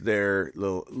Pitts is there.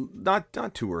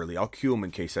 Not too early. I'll cue him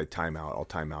in case I time out. I'll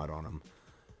time out on him.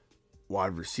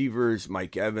 Wide receivers,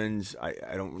 Mike Evans. I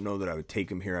don't know that I would take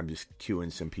him here. I'm just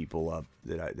queuing some people up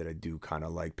that I do kind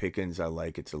of like. Pickens, I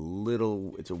like. It's a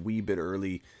wee bit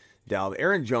early.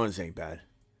 Aaron Jones ain't bad.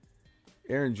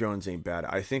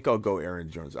 I think I'll go Aaron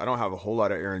Jones. I don't have a whole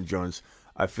lot of Aaron Jones.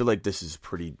 I feel like this is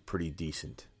pretty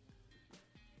decent.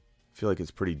 I feel like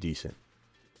it's pretty decent.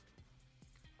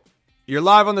 You're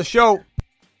live on the show.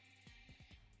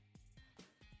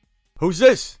 Who's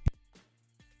this?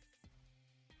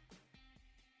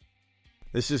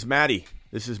 This is Maddie.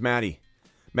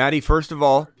 Maddie, first of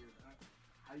all,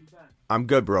 I'm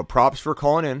good, bro. Props for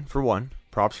calling in, for one.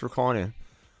 But,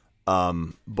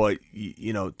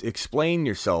 explain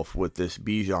yourself with this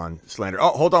Bijan slander. Oh,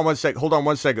 hold on one second.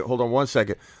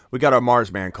 We got a Mars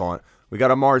man calling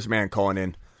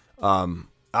in.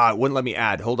 It wouldn't let me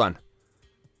add. Hold on.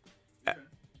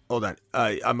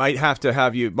 I might have to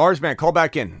have you, Mars man, call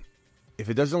back in. If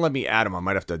it doesn't let me add him, I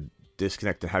might have to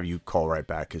disconnect and have you call right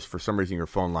back, because for some reason your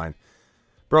phone line,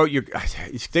 bro, I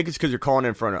think it's because you're calling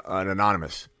in for an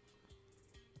anonymous.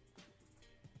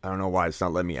 I don't know why it's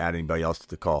not letting me add anybody else to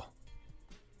the call.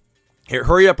 Here,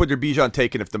 hurry up with your Bijan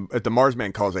take, and if the Mars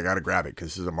man calls, I gotta grab it because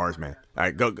this is a Mars man. All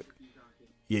right, go.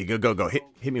 Yeah, go.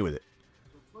 Hit me with it.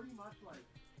 Pretty much,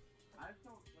 I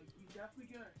felt like he's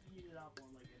definitely gonna heat it up on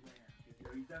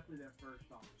Atlanta. He's definitely their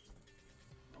first option.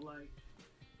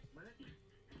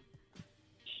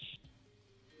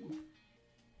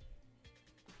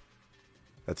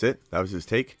 That's it? That was his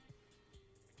take?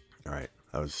 All right.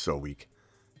 That was so weak.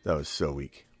 That was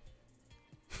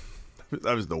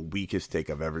the weakest take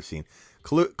I've ever seen.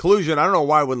 Collusion, I don't know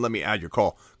why it wouldn't let me add your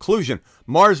call. Collusion,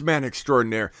 Marsman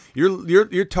extraordinaire.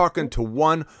 You're talking to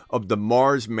one of the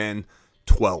Marsmen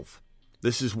 12.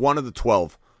 This is one of the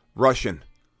 12. Russian,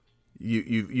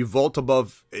 you vault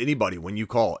above anybody when you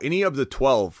call. Any of the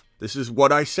 12. This is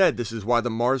what I said. This is why the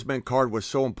Marsman card was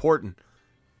so important.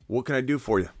 What can I do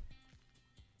for you?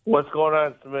 What's going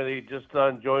on, Smitty? Just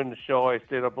enjoying the show. I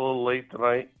stayed up a little late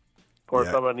tonight. Of course,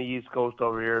 I'm on the East Coast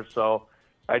over here, so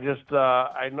I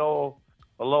know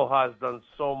Aloha has done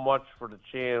so much for the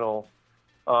channel,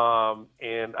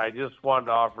 and I just wanted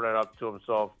to offer that up to him.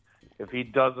 So if he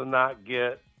does not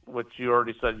get what you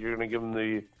already said, you're going to give him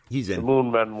the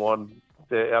Moon Men one.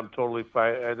 I'm totally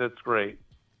fine. That's great.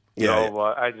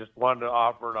 I just wanted to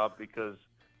offer it up because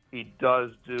he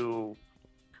does do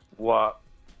what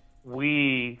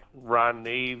Ron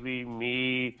Navy,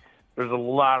 me, there's a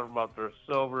lot of them out there.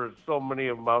 Silver, there's so many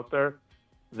of them out there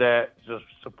that just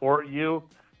support you,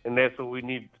 and that's what we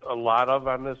need a lot of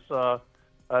on this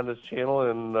channel,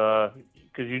 and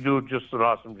because you do just an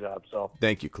awesome job. So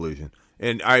thank you, Collusion,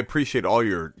 and I appreciate all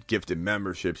your gifted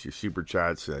memberships, your super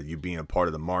chats, you being a part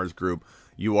of the Mars group.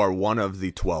 You are one of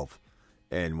the 12.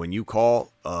 And when you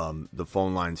call, the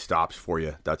phone line stops for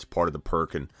you. That's part of the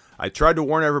perk. And I tried to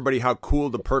warn everybody how cool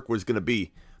the perk was going to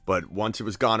be, but once it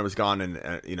was gone, it was gone.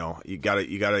 And you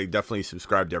gotta definitely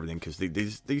subscribe to everything, because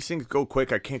these things go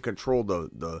quick. I can't control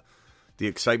the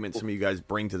excitement some of you guys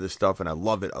bring to this stuff, and I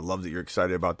love it. I love that you're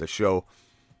excited about the show.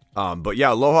 But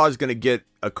yeah, Aloha is going to get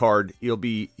a card. He'll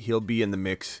be in the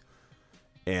mix,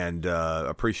 and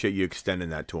appreciate you extending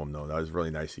that to him, though. That was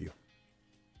really nice of you.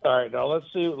 All right, now let's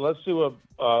see what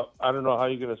I don't know how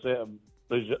you're going to say it,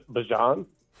 Bijan.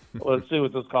 Let's see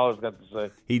what this caller's got to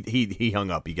say. He hung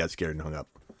up. He got scared and hung up.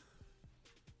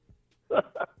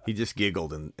 He just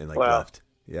giggled and left.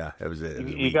 Yeah, that was it.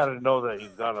 You got to know that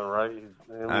he's done it right.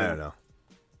 I don't know.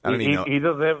 I don't even know. He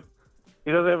doesn't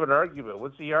have an argument.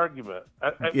 What's the argument?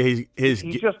 He's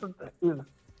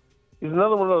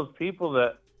another one of those people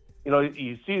that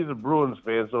you see he's a Bruins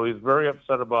fan, so he's very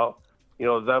upset about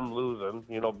them losing,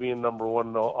 being number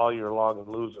one all year long and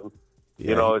losing.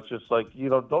 Yeah. It's just like,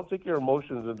 don't take your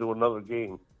emotions into another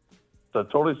game. It's a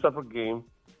totally separate game.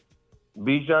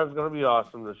 Bijan's going to be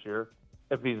awesome this year.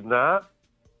 If he's not,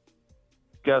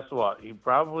 guess what? He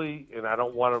probably, and I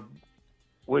don't want to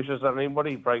wish this on anybody,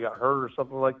 he probably got hurt or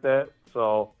something like that.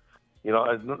 So,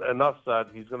 enough said,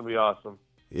 he's going to be awesome.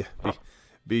 Yeah.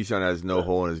 Bijan has no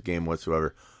hole in his game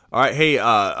whatsoever. All right, hey,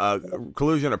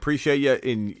 Collusion, appreciate you.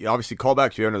 And obviously, call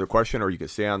back if you have another question, or you can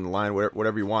stay on the line,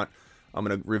 whatever you want. I'm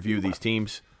going to review these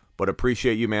teams, but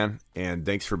appreciate you, man, and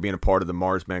thanks for being a part of the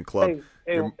Marsman Club.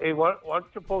 Hey, why don't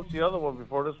you post the other one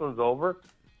before this one's over,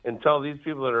 and tell these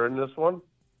people that are in this one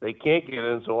they can't get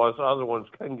in, so us other ones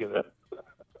can get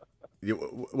in.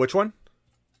 Which one?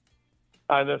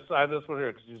 On this one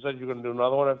here, because you said you're going to do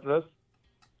another one after this.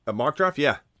 A mock draft,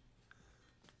 yeah.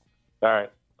 All right.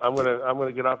 I'm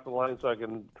gonna get off the line so I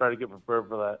can try to get prepared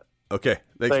for that. Okay.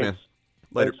 Thanks, man.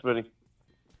 Later. Thanks, Smitty.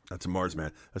 That's a Mars,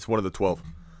 man. That's one of the 12.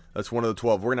 We're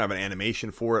going to have an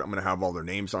animation for it. I'm going to have all their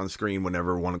names on screen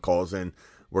whenever one calls in.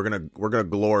 We're going to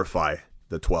glorify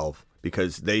the 12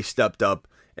 because they stepped up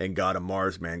and got a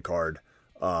Mars Man card.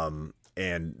 And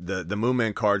the Moon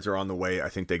Man cards are on the way. I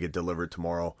think they get delivered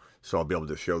tomorrow, so I'll be able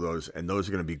to show those. And those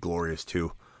are going to be glorious,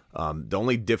 too. The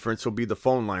only difference will be the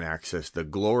phone line access. The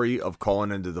glory of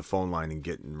calling into the phone line and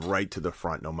getting right to the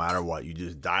front, no matter what. You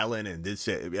just dial in and this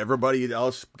it. Everybody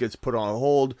else gets put on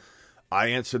hold. I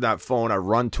answer that phone. I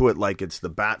run to it like it's the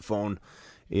bat phone,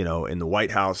 in the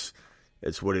White House.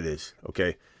 It's what it is.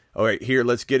 Okay. All right. Here,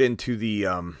 let's get into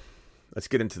the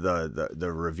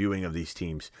reviewing of these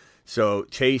teams. So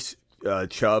Chase,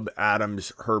 Chubb,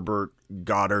 Adams, Herbert,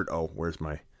 Goddard. Oh, where's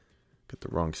my? Get the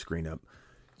wrong screen up.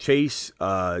 Chase,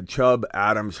 Chubb,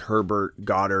 Adams, Herbert,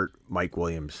 Goddard, Mike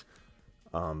Williams.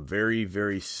 Very,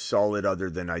 very solid,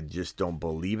 other than I just don't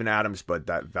believe in Adams, but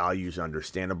that value is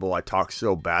understandable. I talked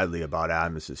so badly about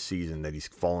Adams this season that he's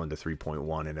fallen to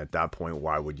 3.1, and at that point,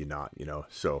 why would you not,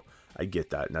 So I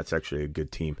get that, and that's actually a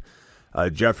good team.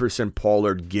 Jefferson,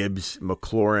 Pollard, Gibbs,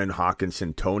 McLaurin,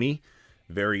 Hawkinson, Tony.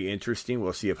 Very interesting.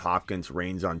 We'll see if Hopkins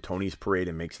rains on Tony's parade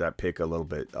and makes that pick a little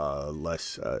bit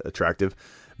less attractive.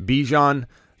 Bijan,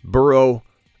 Burrow,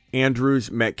 Andrews,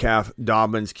 Metcalf,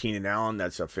 Dobbins, Keenan Allen.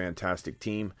 That's a fantastic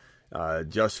team.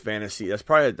 Just fantasy. That's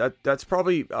probably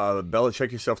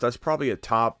Belichick yourself. That's probably a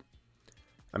top.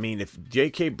 I mean, if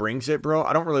JK brings it, bro.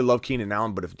 I don't really love Keenan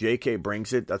Allen, but if JK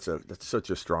brings it, that's such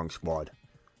a strong squad.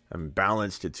 I'm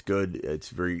balanced. It's good. It's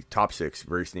very top 6,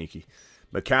 very sneaky.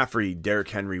 McCaffrey, Derrick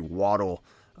Henry, Waddle,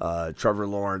 Trevor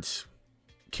Lawrence,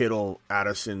 Kittle,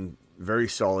 Addison. Very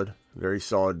solid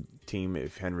team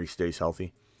if Henry stays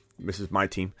healthy. This is my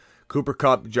team. Cooper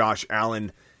Kupp, Josh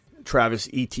Allen, Travis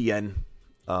Etienne.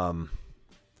 Cooper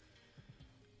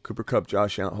Kupp,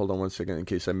 Josh Allen. Hold on one second in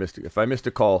case I missed it. If I missed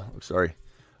a call, I'm sorry.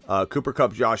 Cooper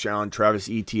Kupp, Josh Allen, Travis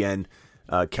Etienne,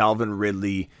 Calvin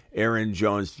Ridley, Aaron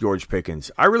Jones, George Pickens.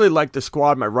 I really like the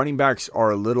squad. My running backs are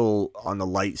a little on the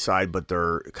light side, but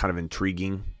they're kind of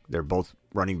intriguing. They're both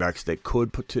running backs that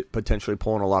could potentially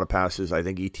pull in a lot of passes. I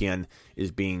think Etienne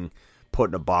is being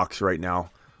put in a box right now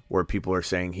where people are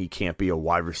saying he can't be a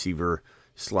wide receiver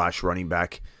 / running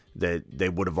back, that they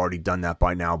would have already done that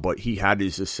by now. But he had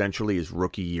essentially his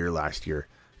rookie year last year.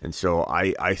 And so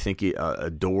I think a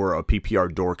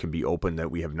PPR door can be open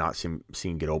that we have not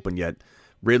seen get open yet.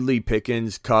 Ridley,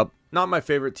 Pickens, Kupp, not my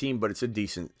favorite team, but it's a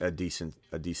decent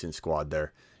squad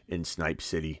there in Snipe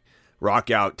City.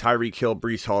 Rock out, Tyreek Hill,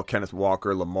 Breece Hall, Kenneth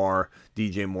Walker, Lamar,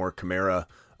 DJ Moore, Kamara.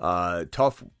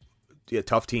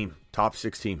 Tough team, top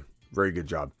 6 team. Very good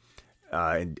job.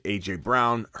 And AJ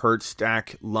Brown, Hurts,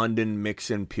 Stack, London,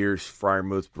 Mixon, Pierce,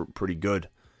 Freiermuth, pretty good.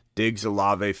 Diggs,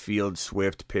 Olave, Fields,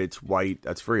 Swift, Pitts, White.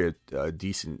 That's very a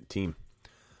decent team.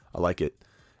 I like it.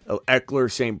 Eckler,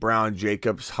 St. Brown,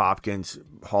 Jacobs, Hopkins,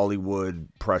 Hollywood,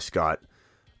 Prescott.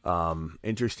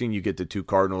 Interesting. You get the 2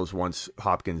 Cardinals once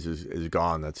Hopkins is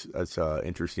gone. That's an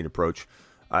interesting approach.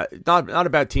 Not a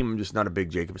bad team. I'm just not a big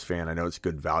Jacobs fan. I know it's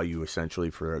good value essentially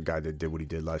for a guy that did what he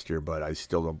did last year, but I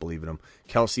still don't believe in him.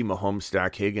 Kelsey, Mahomes,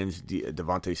 Stack, Higgins,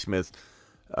 Devontae Smith,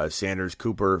 Sanders,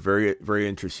 Cooper. Very, very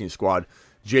interesting squad.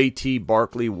 JT,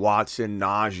 Barkley, Watson,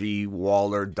 Najee,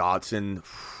 Waller, Dotson.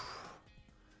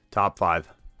 Top 5.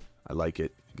 I like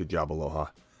it. Good job, Aloha.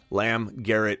 Lamb,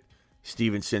 Garrett,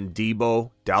 Stevenson, Debo,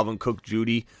 Dalvin Cook,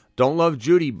 Judy. Don't love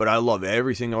Judy, but I love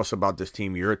everything else about this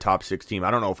team. You're a top 6 team.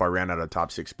 I don't know if I ran out of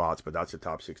top 6 spots, but that's a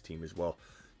top 6 team as well.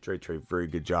 Trey, very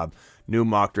good job. New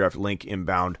mock draft link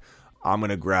inbound. I'm going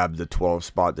to grab the 12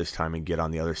 spot this time and get on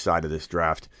the other side of this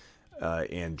draft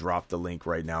and drop the link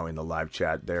right now in the live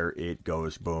chat. There it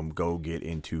goes. Boom. Go get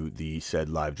into the said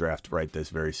live draft right this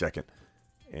very second.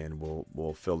 And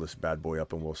we'll fill this bad boy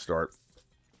up and we'll start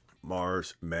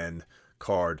Mars Men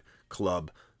Card Club.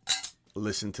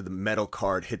 Listen to the metal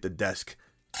card hit the desk.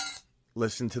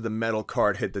 Listen to the metal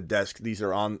card hit the desk. These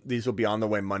will be on the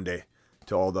way Monday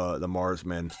to all the Mars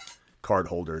Men card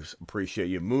holders. Appreciate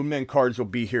you. Moon Men cards will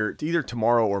be here either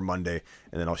tomorrow or Monday,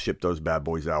 and then I'll ship those bad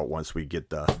boys out once we get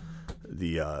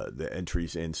the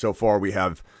entries in. So far we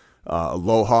have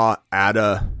Aloha,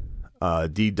 Ada,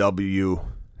 DW,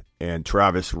 and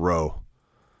Travis Rowe.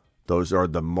 Those are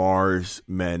the Mars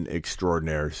Men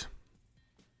extraordinaires.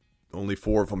 Only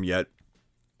 4 of them yet.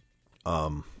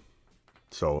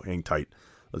 So hang tight.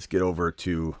 Let's get over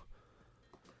to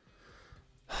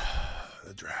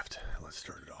the draft. Let's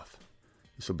start it off.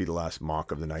 This will be the last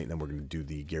mock of the night, and then we're going to do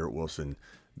the Garrett Wilson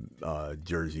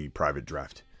jersey private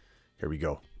draft. Here we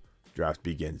go. Draft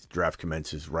begins. Draft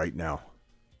commences right now.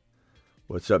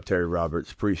 What's up, Terry Roberts?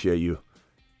 Appreciate you.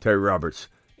 Terry Roberts,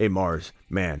 a Mars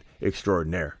man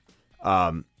extraordinaire.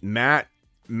 Matty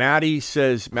 23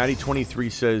 says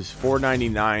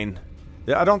 $4.99.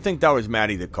 I don't think that was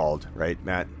Matty that called, right,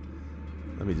 Matt?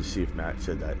 Let me just see if Matt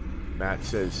said that. Matt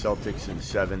says Celtics in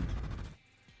 7.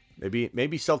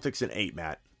 Maybe Celtics in 8,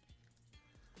 Matt.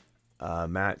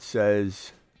 Matt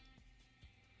says,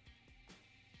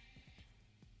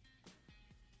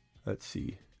 let's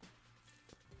see.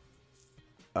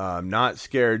 Not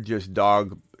scared, just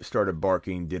dog started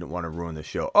barking, didn't want to ruin the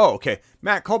show. Oh, okay.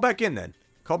 Matt, call back in then.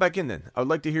 I would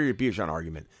like to hear your Bijan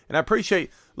argument. And I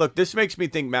appreciate, look, this makes me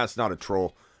think Matt's not a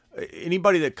troll.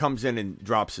 Anybody that comes in and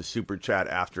drops a super chat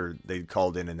after they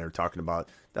called in and they're talking about,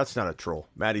 that's not a troll.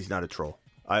 Matty's not a troll.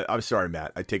 I'm sorry,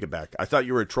 Matt. I take it back. I thought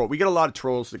you were a troll. We get a lot of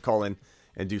trolls that call in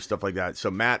and do stuff like that.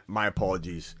 So, Matt, my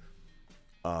apologies.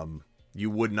 You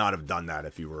would not have done that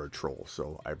if you were a troll.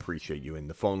 So I appreciate you. And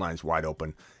the phone line's wide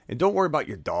open. And don't worry about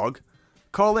your dog.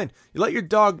 Call in. You let your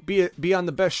dog be on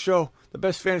the best show, the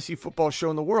best fantasy football show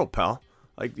in the world, pal.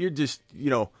 Like, you're just,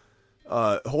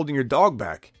 holding your dog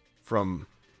back from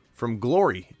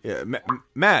glory. Yeah,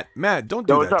 Matt, don't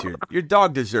do that. Your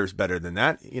dog deserves better than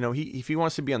that. If he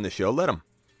wants to be on the show, let him.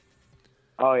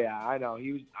 Oh yeah, I know.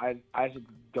 I should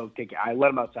go take it. I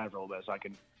let him outside for a little bit so I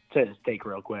can take his take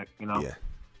real quick. Yeah.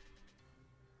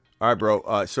 All right,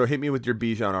 bro. So hit me with your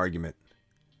Bijan argument.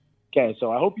 Okay,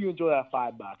 so I hope you enjoy that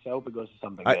 $5. I hope it goes to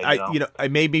something good.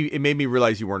 It made me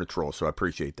realize you weren't a troll, so I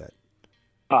appreciate that.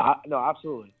 No,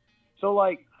 absolutely. So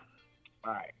all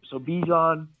right. So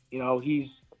Bijan, he's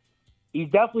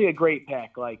definitely a great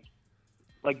pick. Like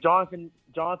Jonathan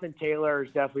Taylor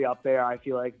is definitely up there, I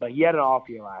feel like, but he had an off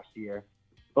year last year.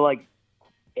 But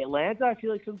Atlanta, I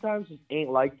feel like sometimes just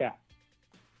ain't like that.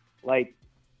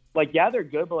 Yeah, they're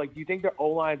good, but do you think their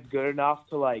O-line's good enough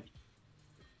to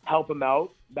help him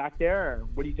out back there, or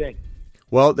what do you think?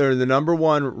 Well, they're the number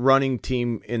one running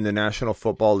team in the National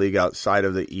Football League outside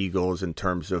of the Eagles in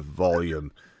terms of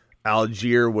volume.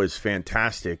 Algier was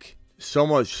fantastic, so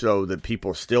much so that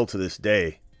people still to this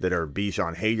day that are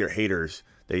Bijan haters,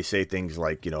 they say things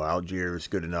like, Algier is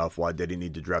good enough. Why did he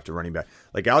need to draft a running back?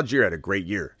 Algier had a great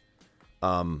year.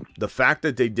 The fact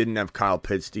that they didn't have Kyle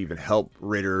Pitts to even help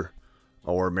Ritter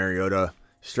or Mariota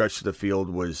stretch the field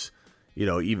was,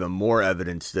 even more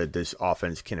evidence that this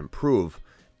offense can improve.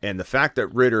 And the fact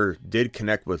that Ritter did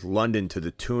connect with London to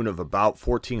the tune of about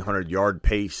 1,400 yard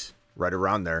pace, right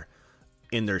around there,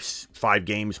 in their 5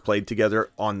 games played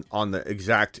together on the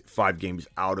exact 5 games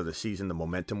out of the season, the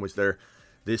momentum was there.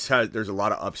 There's a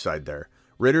lot of upside there.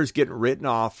 Ritter's getting written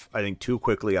off, I think, too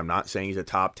quickly. I'm not saying he's a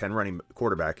top 10 running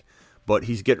quarterback, but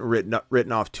he's getting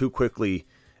written off too quickly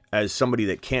as somebody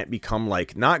that can't become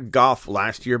not Goff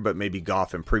last year, but maybe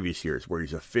Goff in previous years, where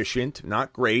he's efficient,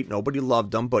 not great. Nobody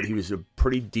loved him, but he was a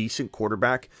pretty decent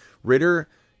quarterback. Ritter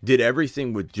did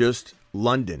everything with just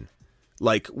London.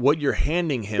 What you're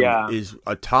handing him is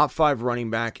a top 5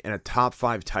 running back and a top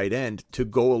 5 tight end to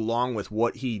go along with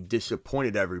what he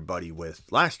disappointed everybody with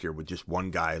last year with just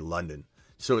one guy, London.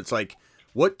 So it's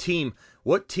what team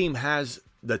has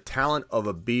the talent of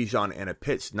a Bijan and a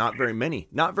Pitts? Not very many.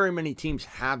 Not very many teams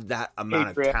have that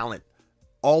amount of talent.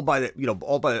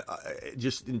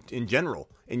 Just in general.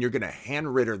 And you're going to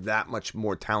hand Ritter that much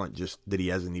more talent just that he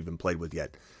hasn't even played with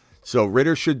yet. So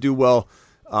Ritter should do well.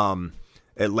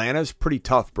 Atlanta's pretty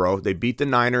tough, bro. They beat the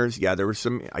Niners. Yeah, there was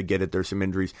some, I get it, there's some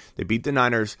injuries. They beat the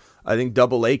Niners. I think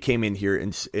AA came in here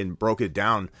and broke it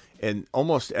down. And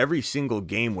almost every single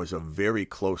game was a very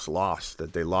close loss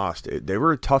that they lost. They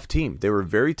were a tough team. They were a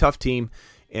very tough team.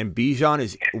 And Bijan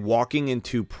is walking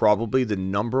into probably the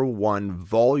number one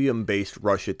volume-based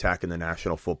rush attack in the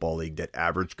National Football League that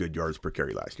averaged good yards per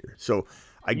carry last year. So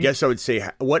I guess I would say,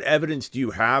 what evidence do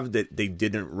you have that they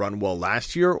didn't run well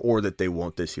last year or that they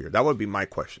won't this year? That would be my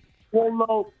question. Well,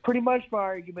 no, pretty much my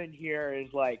argument here is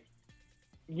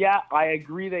yeah, I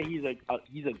agree that he's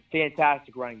a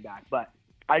fantastic running back, but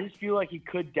I just feel like he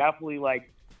could definitely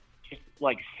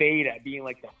fade at being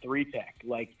the 3 pick.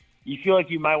 You feel like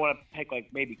you might want to pick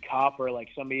maybe Cup or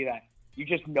somebody that you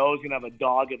just know is gonna have a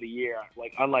dog of the year,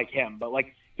 unlike him. But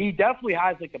he definitely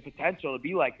has the potential to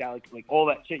be like that, like all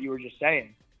that shit you were just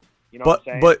saying. You know what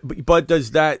I'm saying? But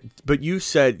does that? But you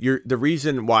said the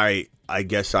reason why I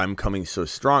guess I'm coming so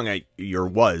strong at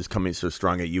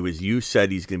you is you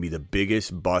said he's gonna be the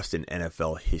biggest bust in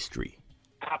NFL history.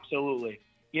 Absolutely.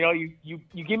 You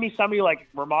give me somebody like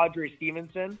Ramondre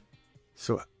Stevenson.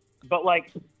 But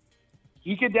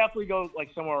he could definitely go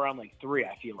somewhere around 3.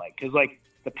 I feel because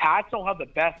the Pats don't have the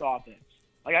best offense.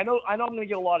 I know I'm going to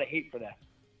get a lot of hate for that.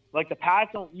 The Pats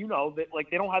don't, that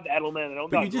they don't have Edelman. They don't.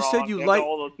 But you just said you like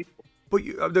all those people.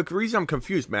 But the reason I'm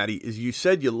confused, Matty, is you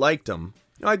said you liked him.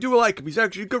 I do like him. He's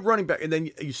actually a good running back. And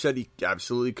then you said he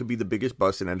absolutely could be the biggest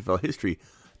bust in NFL history.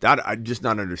 That I'm just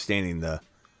not understanding the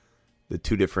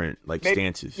two different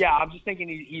stances. Yeah, I'm just thinking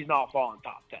he's not falling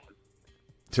top 10.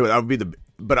 So that would be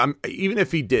but even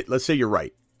if he did, let's say you're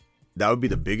right, that would be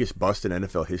the biggest bust in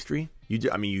NFL history.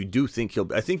 You do think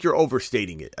I think you're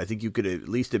overstating it. I think you could at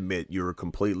least admit you're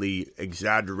completely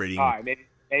exaggerating. All right,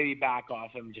 maybe back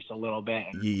off him just a little bit.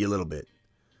 A little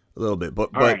bit.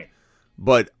 But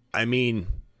right. I mean,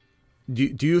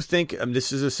 do you think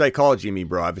this is a psychology of me,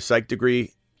 bro? I have a psych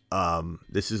degree.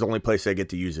 This is the only place I get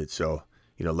to use it, so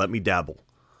let me dabble.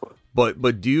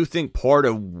 But do you think part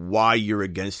of why you're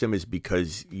against him is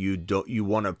because you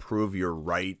want to prove you're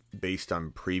right based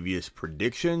on previous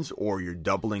predictions, or you're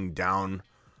doubling down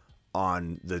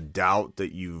on the doubt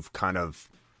that you've kind of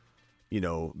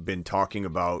been talking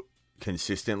about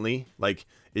consistently? Like,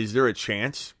 is there a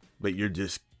chance that you're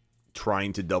just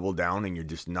trying to double down and you're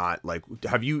just not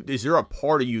is there a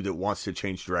part of you that wants to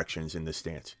change directions in this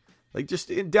stance? Like, just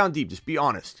down deep, just be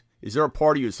honest. Is there a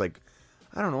part of you that's like,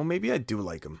 I don't know, maybe I do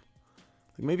like him.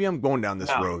 Maybe I'm going down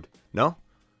this road. No?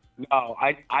 No,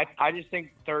 I just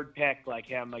think third pick like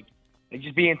him, like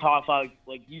just being tossed out,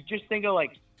 like you just think of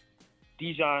like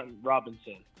Bijan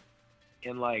Robinson,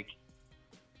 and like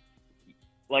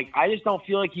I just don't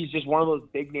feel like he's just one of those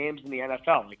big names in the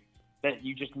NFL, like that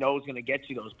you just know is going to get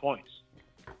you those points.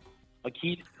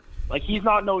 He's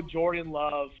not no Jordan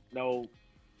Love, no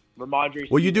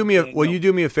Ramondre. Will you do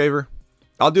me a favor?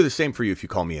 I'll do the same for you if you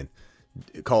call me in.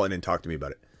 Call in and talk to me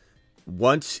about it.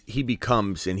 Once he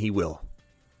becomes, and he will,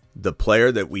 the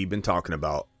player that we've been talking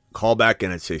about, call back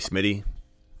in and say, Smitty,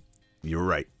 you were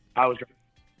right. I was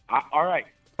right. All right.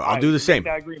 I'll do the same.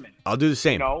 That agreement. I'll do the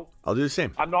same. I'll do the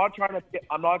same. I'm not trying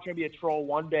to be a troll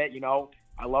one bit.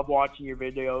 I love watching your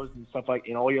videos and stuff like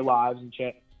all your lives and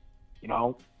shit.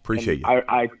 Appreciate you.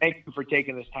 I thank you for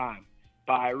taking this time,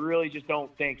 but I really just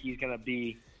don't think he's gonna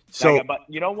be. So, but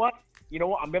you know what?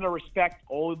 I'm gonna respect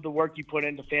all of the work you put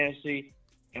into fantasy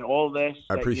and all of this.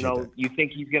 I appreciate that. You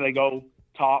think he's gonna go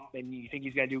top, and you think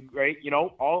he's gonna do great.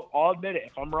 I'll admit it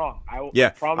if I'm wrong.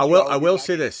 I will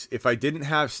say this: if I didn't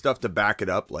have stuff to back it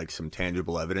up, like some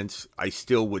tangible evidence, I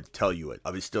still would tell you it.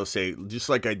 I would still say, just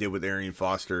like I did with Arian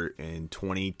Foster in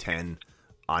 2010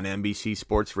 on NBC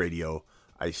Sports Radio,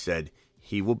 I said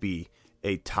he will be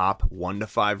a top 1 to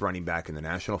 5 running back in the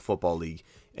National Football League.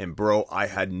 And bro, I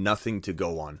had nothing to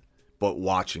go on but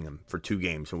watching him for 2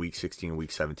 games in Week 16 and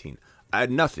Week 17. I had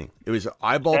nothing. It was an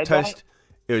eyeball test.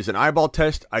 It was an eyeball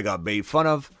test. I got made fun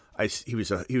of. He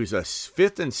was a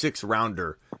 5th and 6th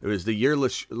rounder. It was the year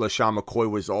LaShawn McCoy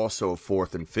was also a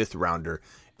 4th and 5th rounder,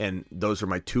 and those are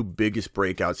my 2 biggest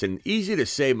breakouts. And easy to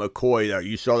say McCoy,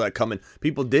 you saw that coming.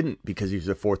 People didn't, because he was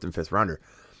a 4th and 5th rounder.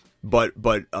 But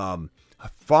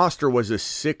Foster was a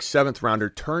 6th, 7th rounder,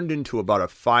 turned into about a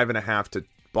 5.5 to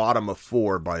bottom of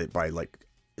 4 by like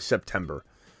September,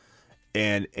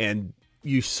 and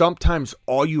you sometimes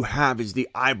all you have is the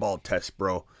eyeball test,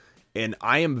 bro. And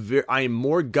I am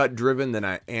more gut driven than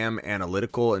I am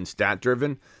analytical and stat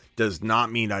driven. Does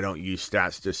not mean I don't use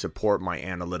stats to support my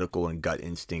analytical and gut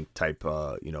instinct type,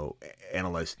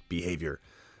 analyst behavior.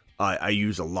 I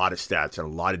use a lot of stats and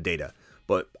a lot of data,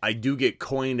 but I do get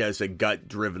coined as a gut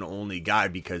driven only guy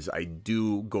because I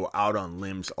do go out on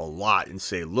limbs a lot and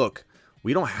say, look,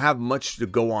 we don't have much to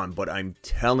go on, but I'm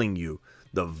telling you,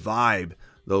 the vibe,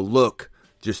 the look,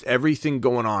 just everything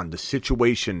going on, the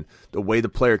situation, the way the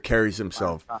player carries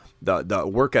himself, the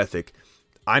work ethic.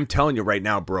 I'm telling you right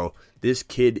now, bro, this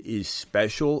kid is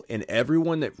special, and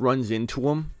everyone that runs into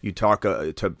him, you talk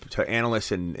to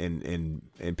analysts and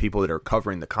people that are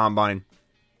covering the combine,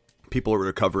 people who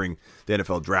are covering the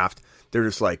NFL draft, they're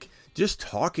just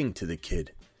talking to the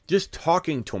kid. Just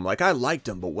talking to him, like I liked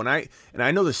him, but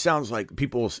I know this sounds like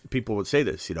people would say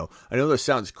this, I know this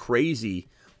sounds crazy,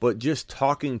 but just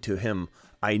talking to him,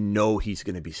 I know he's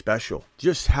going to be special.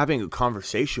 Just having a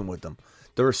conversation with him.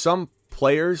 There are some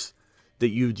players that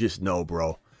you just know,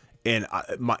 bro. And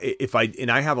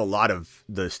I have a lot of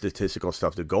the statistical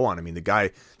stuff to go on. I mean, the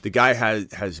guy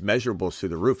has measurables through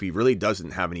the roof. He really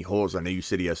doesn't have any holes. I know you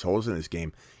said he has holes in his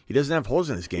game. He doesn't have holes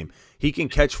in his game. He can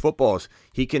catch footballs.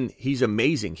 He's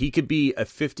amazing. He could be a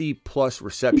 50+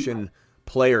 reception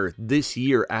player this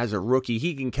year as a rookie.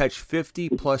 He can catch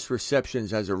 50+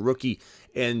 receptions as a rookie.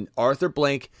 And Arthur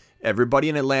Blank, everybody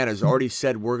in Atlanta has already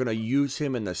said we're going to use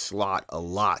him in the slot a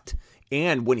lot.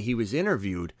 And when he was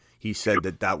interviewed, he said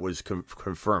that was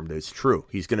confirmed. It's true.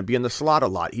 He's going to be in the slot a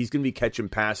lot. He's going to be catching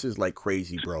passes like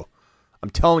crazy, bro. I'm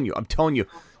telling you.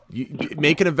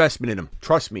 Make an investment in him.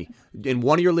 Trust me. In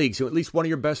one of your leagues, at least one of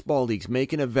your best ball leagues,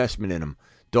 make an investment in him.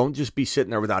 Don't just be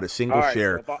sitting there without a single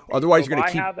share. Otherwise, you're going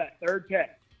to keep. If I have that third pick,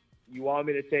 you want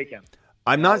me to take him?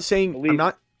 I'm not saying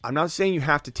you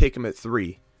have to take him at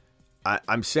 3.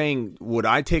 I'm saying, would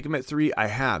I take him at 3? I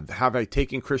have. Have I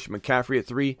taken Christian McCaffrey at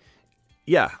 3?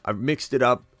 Yeah, I've mixed it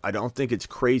up. I don't think it's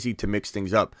crazy to mix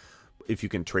things up. If you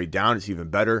can trade down, it's even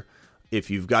better. If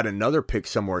you've got another pick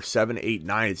somewhere, 7, 8,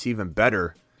 9, it's even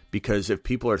better. Because if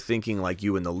people are thinking like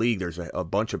you in the league, there's a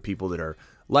bunch of people that are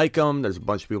like him. There's a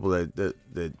bunch of people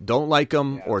that don't like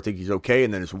him or think he's okay.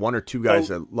 And then there's 1 or 2 guys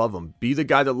that love him. Be the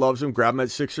guy that loves him. Grab him at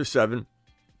 6 or 7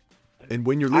 and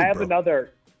win your league, I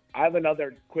have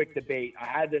another quick debate. I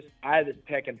had this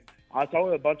pick, and I was talking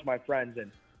with a bunch of my friends. And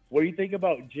what do you think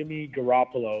about Jimmy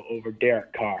Garoppolo over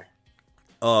Derek Carr?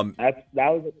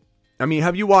 I mean,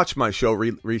 have you watched my show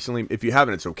recently? If you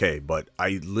haven't, it's okay. But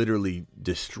I literally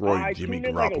destroyed Jimmy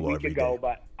Garoppolo every day.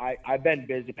 But I've been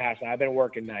busy past. I've been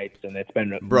working nights, and it's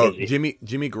been busy.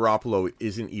 Jimmy Garoppolo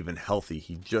isn't even healthy.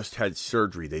 He just had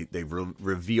surgery. They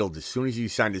revealed as soon as he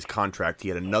signed his contract, he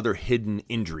had another hidden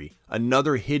injury,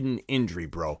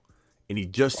 bro. And he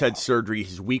just had surgery.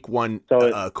 His week 1. So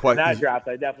in that draft,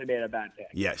 I definitely made a bad pick.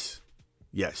 Yes.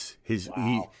 He's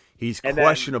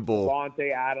questionable.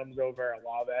 Devontae Adams over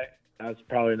Olave. That's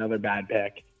probably another bad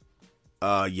pick.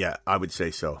 Yeah, I would say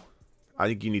so. I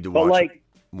think you need to watch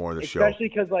more of the show. Especially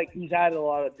because, he's had a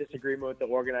lot of disagreement with the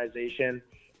organization.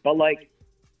 But,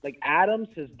 Adams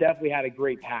has definitely had a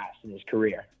great pass in his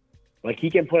career.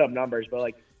 He can put up numbers.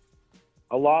 But,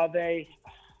 Olave,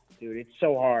 dude, it's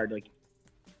so hard.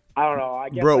 I don't know. I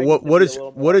guess bro,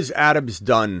 what has Adams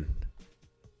done?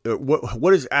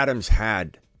 What has Adams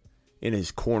had in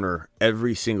his corner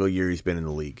every single year he's been in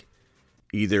the league?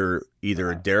 Either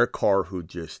a Derek Carr who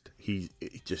just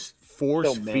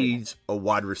force feeds a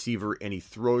wide receiver and he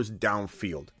throws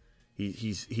downfield.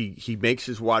 He makes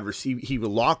his wide receiver. He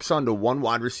locks onto one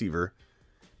wide receiver,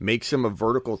 makes him a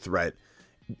vertical threat,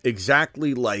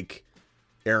 exactly like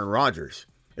Aaron Rodgers.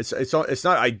 It's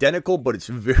not identical, but it's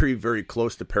very, very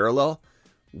close to parallel.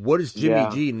 What is Jimmy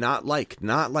G not like?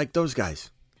 Not like those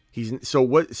guys.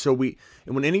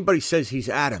 When anybody says he's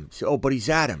Adams, but he's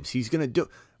Adams. He's gonna do.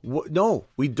 No,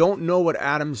 we don't know what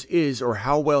Adams is or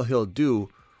how well he'll do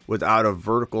without a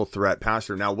vertical threat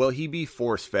passer. Now, will he be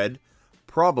force-fed?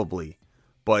 Probably.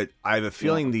 But I have a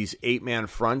feeling these 8-man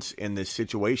fronts in this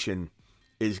situation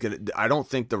is going to – I don't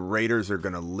think the Raiders are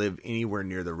going to live anywhere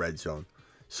near the red zone.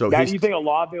 So do you think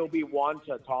Olave will be 1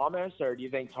 to Thomas, or do you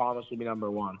think Thomas will be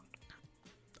number 1?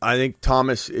 I think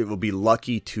Thomas it will be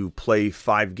lucky to play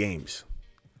 5 games.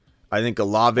 I think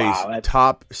Olave's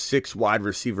top 6 wide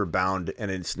receiver bound, and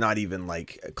it's not even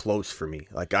close for me.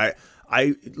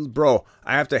 I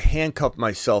have to handcuff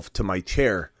myself to my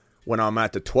chair when I'm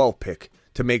at the 12 pick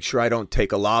to make sure I don't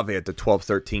take Olave at the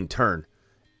 12-13 turn.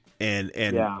 And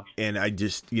I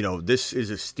just, this is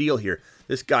a steal here.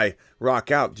 This guy, Rock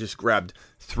Out, just grabbed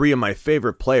 3 of my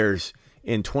favorite players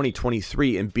in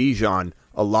 2023 in Bijan,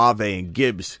 Olave, and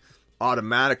Gibbs.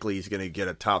 Automatically he's going to get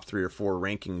a top 3 or 4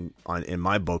 ranking in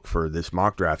my book for this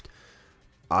mock draft.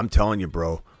 I'm telling you,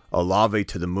 bro, Olave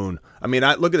to the moon. I mean,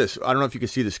 look at this. I don't know if you can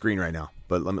see the screen right now,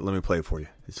 but let me play it for you.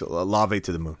 It's Olave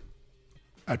to the moon.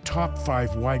 A top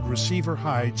 5 wide receiver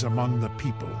hides among the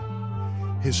people.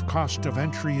 His cost of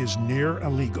entry is near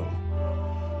illegal.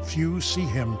 Few see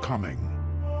him coming.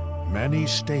 Many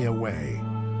stay away.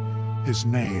 His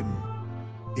name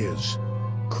is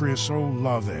Chris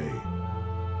Olave.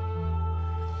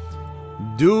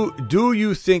 Do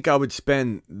you think I would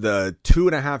spend the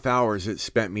 2.5 hours it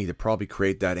spent me to probably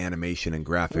create that animation and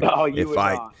graphic if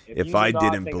I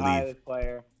didn't believe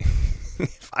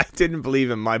if I didn't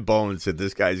believe in my bones that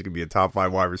this guy's gonna be a top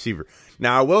 5 wide receiver?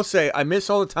 Now I will say I miss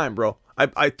all the time, bro.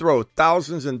 I throw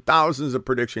thousands and thousands of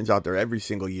predictions out there every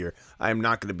single year. I am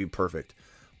not going to be perfect,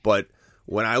 but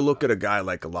when I look at a guy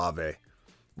like Olave,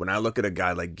 when I look at a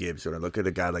guy like Gibbs, when I look at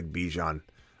a guy like Bijan,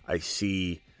 I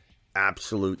see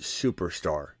absolute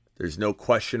superstar. There's no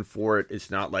question for it. It's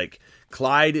not like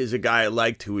Clyde is a guy I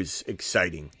liked who is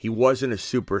exciting. He wasn't a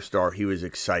superstar. He was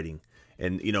exciting.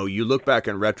 And, you look back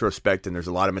in retrospect and there's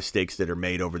a lot of mistakes that are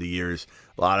made over the years.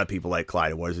 A lot of people like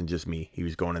Clyde. It wasn't just me. He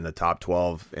was going in the top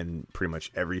 12 in pretty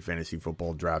much every fantasy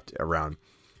football draft around.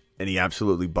 And he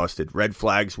absolutely busted. Red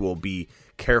flags will be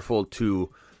careful to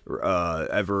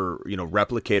ever,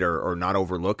 replicate or not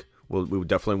overlook. We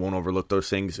definitely won't overlook those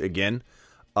things again.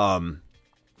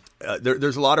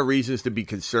 There's a lot of reasons to be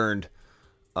concerned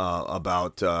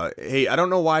about. Hey, I don't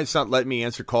know why it's not letting me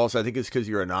answer calls. I think it's because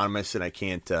you're anonymous and I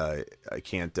can't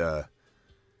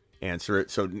answer it.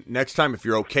 So next time, if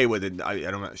you're okay with it,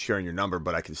 I'm not sharing your number,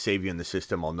 but I can save you in the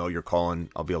system. I'll know you're calling.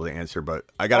 I'll be able to answer, but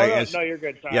I got to answer. No, you're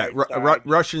good. Sorry. Yeah,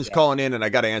 Russian's calling in, and I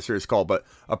got to answer his call. But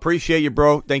appreciate you,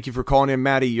 bro. Thank you for calling in,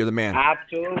 Matty. You're the man.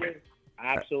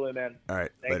 Absolutely, man. All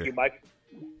right. Thank later. you, Mike.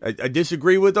 I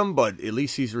disagree with him, but at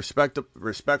least he's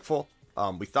respectful.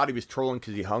 We thought he was trolling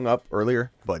because he hung up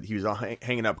earlier, but he was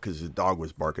hanging up because his dog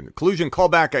was barking. Collusion, call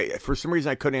back. For some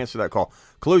reason, I couldn't answer that call.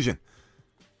 Collusion.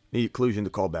 Need Collusion to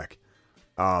call back.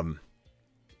 I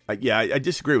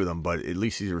disagree with him, but at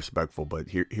least he's respectful. But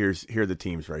here are the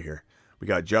teams right here. We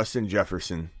got Justin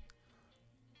Jefferson.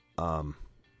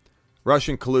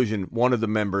 Russian Collusion, one of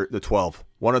the 12.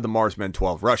 One of the Marsmen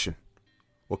 12. Russian,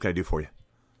 what can I do for you?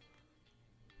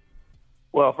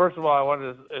 Well, first of all, I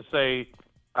wanted to say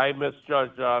I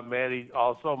misjudged Matty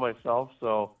also myself,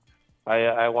 so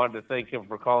I wanted to thank him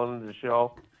for calling into the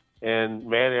show. And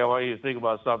Matty, I want you to think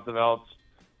about something else.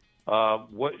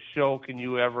 What show can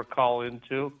you ever call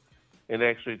into and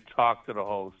actually talk to the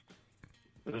host?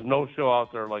 There's no show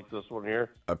out there like this one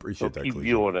here. I appreciate that. Keep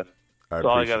Collusion. viewing it. That's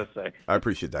all I got to say. I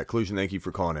appreciate that. Collusion, thank you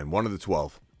for calling in. One of the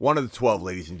 12. One of the 12,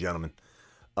 ladies and gentlemen.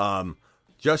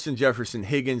 Justin Jefferson,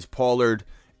 Higgins, Pollard,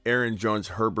 Aaron Jones,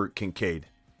 Herbert, Kincaid.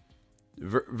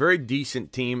 Very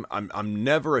decent team. I'm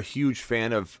never a huge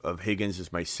fan of Higgins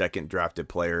as my second drafted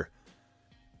player,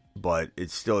 but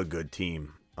it's still a good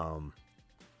team.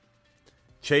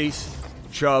 Chase,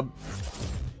 Chubb,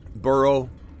 Burrow,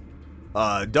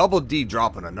 Double D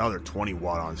dropping another 20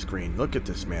 watt on screen. Look at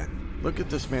this man. Look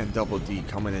at this man, Double D,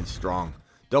 coming in strong.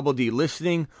 Double D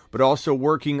listening, but also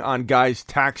working on guys'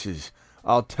 taxes.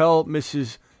 I'll tell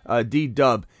Mrs.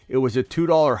 D-Dub it was a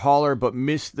 $2 hauler, but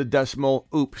missed the decimal.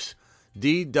 Oops.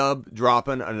 D-Dub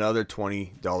dropping another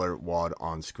 $20 wad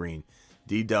on screen.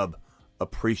 D-Dub,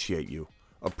 appreciate you.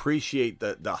 Appreciate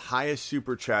the highest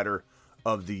super chatter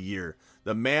of the year.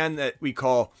 The man that we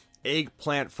call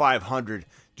Eggplant 500,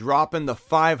 dropping the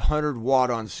 500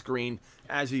 watt on screen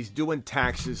as he's doing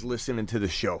taxes, listening to the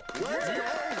show.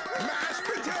 Mashed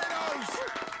potatoes!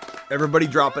 Everybody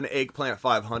dropping Eggplant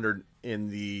 500 in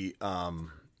the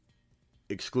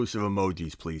exclusive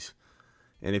emojis, please.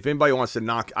 And if anybody wants to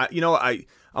knock, I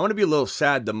want to be a little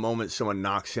sad the moment someone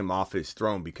knocks him off his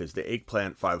throne, because the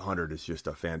Eggplant 500 is just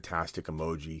a fantastic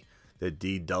emoji that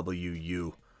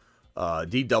DW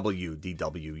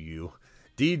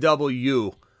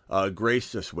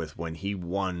graced us with when he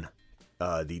won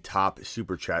the top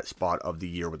super chat spot of the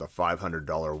year with a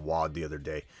 $500 wad the other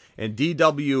day. And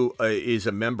DW is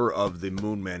a member of the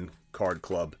Moonmen Card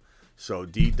Club. So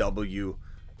DW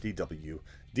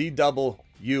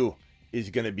is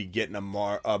going to be getting a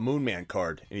Moonman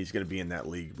card, and he's going to be in that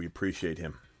league. We appreciate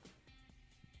him.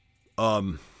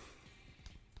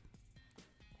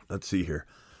 Let's see here.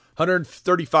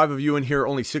 135 of you in here,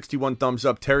 only 61 thumbs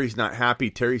up. Terry's not happy.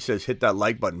 Terry says, hit that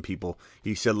like button, people.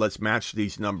 He said, let's match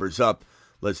these numbers up.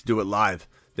 Let's do it live.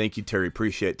 Thank you, Terry.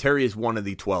 Appreciate it. Terry is one of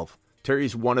the 12.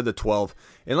 Terry's one of the 12.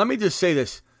 And let me just say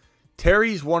this.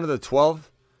 Terry's one of the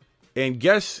 12. And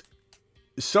guess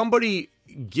somebody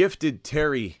gifted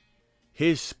Terry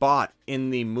his spot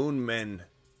in the Marsmen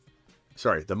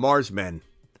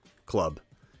Club.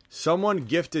 Someone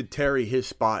gifted Terry his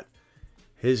spot.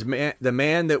 The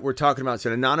man that we're talking about, it's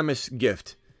an anonymous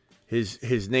gift.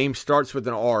 His name starts with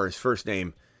an R, his first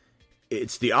name.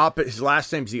 It's the his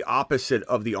last name's the opposite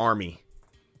of the Army.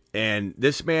 And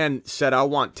this man said, I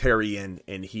want Terry in,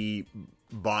 and he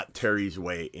bought Terry's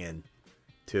way in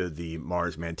to the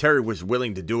Marsman. Terry was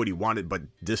willing to do what he wanted, but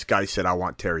this guy said, I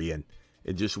want Terry in.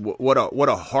 It just, what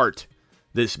a heart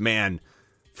this man.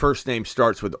 First name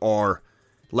starts with R.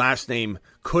 Last name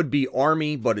could be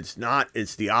Army, but it's not.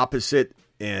 It's the opposite.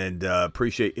 And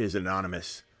appreciate his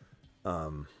anonymous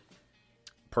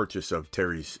purchase of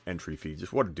Terry's entry fee.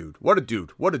 Just what a dude. What a dude.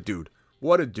 What a dude.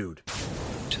 What a dude.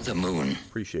 To the moon.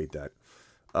 Appreciate that.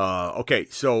 Okay,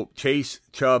 so Chase,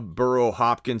 Chubb, Burrow,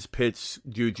 Hopkins, Pitts,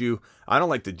 Juju. I don't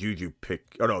like the Juju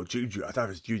pick. Oh, no, Juju. I thought it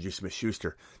was Juju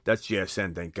Smith-Schuster. That's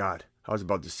JSN, thank God. I was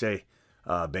about to say,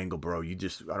 Bengal Bro, I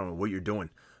don't know what you're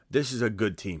doing. This is a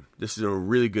good team. This is a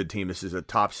really good team. This is a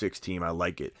top 6 team. I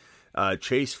like it.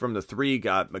 Chase from the 3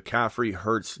 got McCaffrey,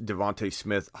 Hurts, Devontae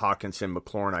Smith, Hawkinson,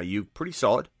 McLaurin, Ayuk. Pretty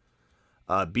solid.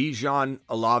 Bijan,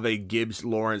 Olave, Gibbs,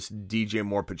 Lawrence, DJ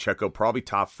Moore, Pacheco. Probably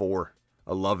top 4.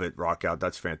 I love it, Rockout.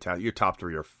 That's fantastic. Your top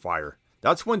 3 are fire.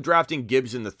 That's when drafting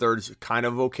Gibbs in the 3rd is kind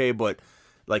of okay, but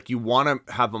like you want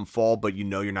to have him fall, but you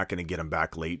know you're not going to get him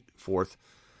back late 4th.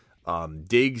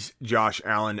 Diggs, Josh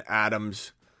Allen,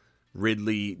 Adams,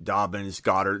 Ridley, Dobbins,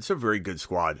 Goddard. It's a very good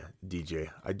squad, DJ.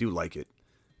 I do like it.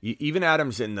 Even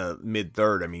Adams in the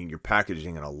mid-3rd, I mean, you're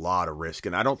packaging in a lot of risk,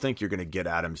 and I don't think you're going to get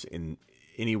Adams in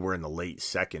anywhere in the late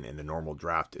second in a normal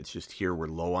draft. It's just here we're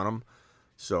low on them,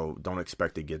 so don't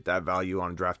expect to get that value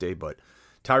on draft day. But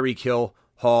Tyreek Hill,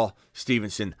 Hall,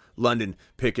 Stevenson, London,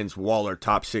 Pickens, Waller,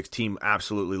 top 6 team,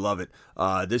 absolutely love it.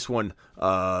 This one,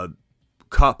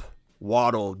 Kupp,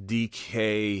 Waddle,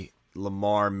 DK,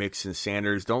 Lamar, Mixon,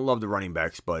 Sanders. Don't love the running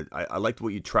backs, but I liked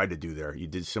what you tried to do there. You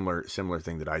did similar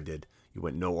thing that I did. You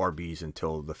went no RBs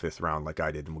until the 5th round like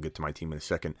I did, and we'll get to my team in a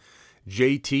second.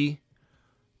 JT,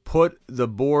 put the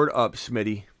board up,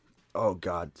 Smitty. Oh,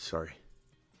 God, sorry.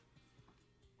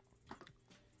 At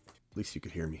least you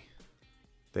could hear me.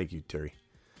 Thank you, Terry.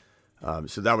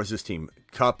 So that was this team.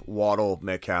 Kupp, Waddle,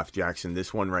 Metcalf, Jackson.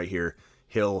 This one right here,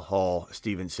 Hill, Hall,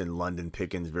 Stevenson, London,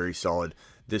 Pickens, very solid.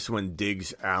 This one,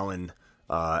 Diggs, Allen,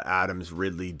 Adams,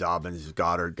 Ridley, Dobbins,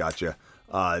 Goddard, gotcha.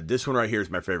 This one right here is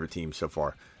my favorite team so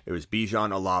far. It was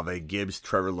Bijan, Olave, Gibbs,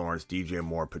 Trevor Lawrence, DJ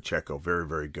Moore, Pacheco. Very,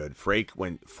 very good. Frake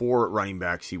went 4 running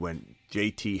backs. He went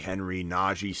JT, Henry,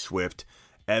 Najee, Swift,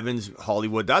 Evans,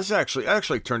 Hollywood. That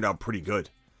actually turned out pretty good.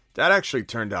 That actually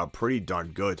turned out pretty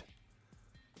darn good.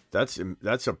 That's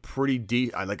a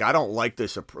pretty I don't like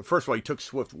this. First of all, you took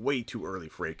Swift way too early,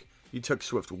 Frake. You took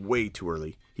Swift way too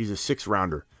early. He's a 6th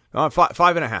rounder.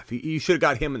 5.5. You should have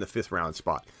got him in the 5th round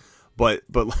spot. But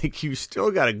like, you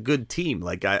still got a good team.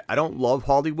 Like, I don't love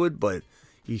Hollywood, but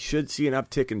you should see an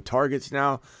uptick in targets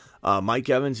now. Mike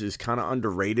Evans is kind of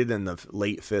underrated in the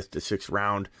late 5th to 6th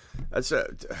round.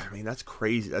 That's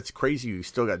crazy. That's crazy. You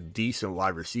still got decent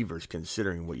wide receivers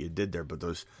considering what you did there, but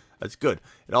that's good.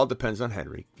 It all depends on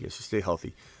Henry. He has to stay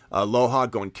healthy.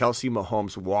 Loha going Kelsey,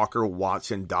 Mahomes, Walker,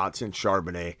 Watson, Dotson,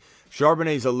 Charbonnet.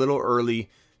 Charbonnet's a little early.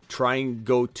 Try and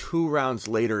go 2 rounds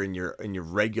later in your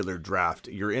regular draft.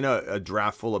 You're in a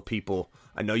draft full of people.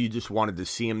 I know you just wanted to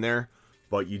see him there,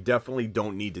 but you definitely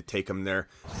don't need to take him there.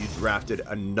 You drafted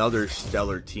another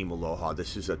stellar team, Aloha.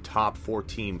 This is a top 4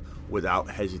 team without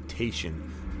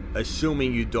hesitation,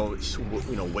 assuming you don't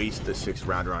waste the 6th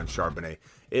rounder on Charbonnet.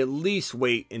 At least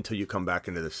wait until you come back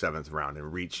into the 7th round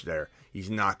and reach there. He's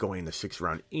not going in the 6th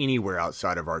round anywhere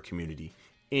outside of our community.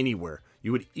 Anywhere.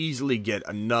 You would easily get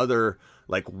another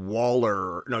like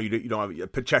Waller. No, you don't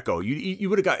have Pacheco. You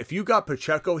would have got, if you got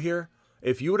Pacheco here,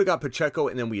 if you would have got Pacheco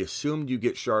and then we assumed you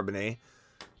get Charbonnet,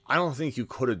 I don't think you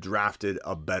could have drafted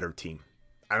a better team.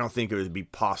 I don't think it would be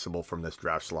possible from this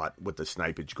draft slot with the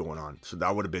snipage going on. So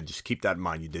that would have been, just keep that in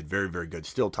mind. You did very, very good.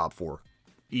 Still top 4.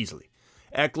 Easily.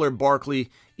 Eckler, Barkley,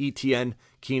 Etienne,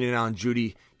 Keenan Allen,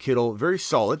 Judy, Kittle. Very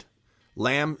solid.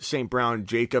 Lamb, St. Brown,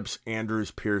 Jacobs,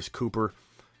 Andrews, Pierce, Cooper.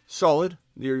 Solid.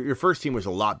 Your first team was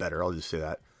a lot better. I'll just say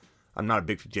that. I'm not a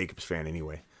big Jacobs fan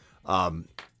anyway.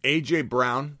 A.J.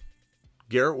 Brown,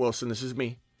 Garrett Wilson. This is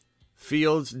me.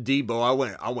 Fields,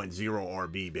 Debo. I went 0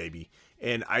 RB, baby.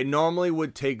 And I normally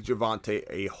would take Javonte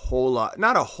a whole lot,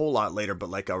 not a whole lot later, but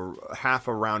like a half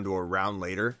a round to a round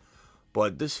later.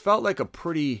 But this felt like a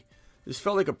pretty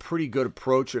good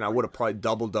approach, and I would have probably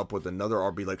doubled up with another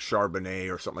RB like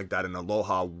Charbonnet or something like that. And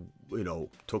Aloha,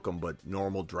 took him, but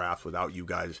normal draft without you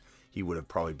guys, he would have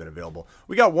probably been available.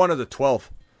 We got one of the 12.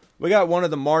 We got one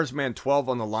of the Marsman 12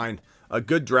 on the line. A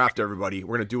good draft, everybody.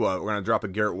 We're gonna drop a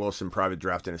Garrett Wilson private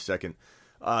draft in a second.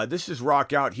 This is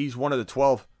Rock Out. He's one of the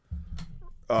 12.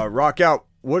 Rock Out.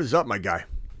 What is up, my guy?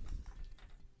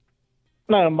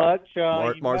 Not much.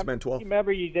 Marsman 12. You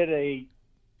remember you did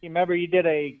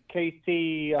a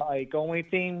KC like only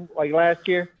team like last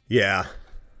year? Yeah.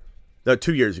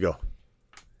 2 years ago.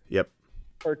 Yep.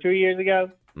 Or 2 years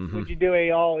ago? Mm-hmm. Would you do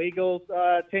a all Eagles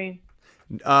team?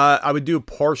 I would do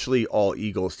partially all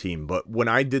Eagles team, but when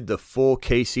I did the full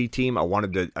KC team,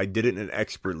 I did it in an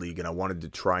expert league, and I wanted to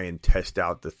try and test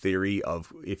out the theory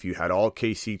of if you had all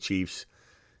KC Chiefs,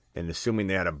 and assuming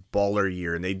they had a baller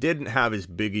year, and they didn't have as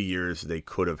big a year as they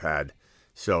could have had,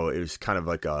 so it was kind of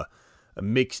like a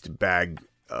mixed bag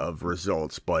of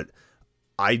results. But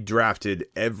I drafted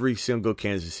every single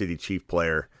Kansas City Chief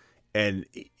player, and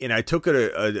I took it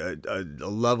a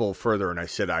level further, and I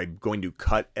said I'm going to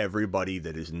cut everybody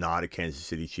that is not a Kansas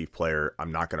City Chief player.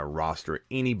 I'm not going to roster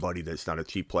anybody that's not a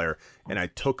Chief player, and I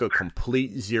took a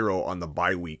complete 0 on the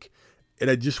bye week, and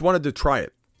I just wanted to try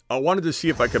it. I wanted to see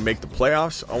if I could make the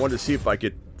playoffs. I wanted to see if I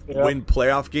could win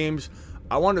playoff games.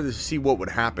 I wanted to see what would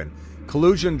happen.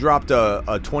 Collusion dropped a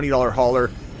 $20 hauler,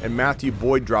 and Matthew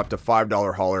Boyd dropped a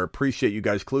 $5 hauler. Appreciate you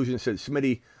guys. Collusion said,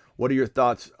 Smitty, what are your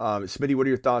thoughts? Smitty, what are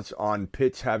your thoughts on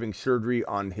Pitts having surgery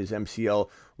on his MCL?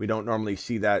 We don't normally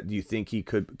see that. Do you think he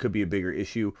could be a bigger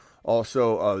issue?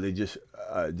 Also, they just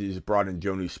brought in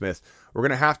Jonnu Smith. We're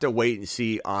going to have to wait and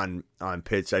see on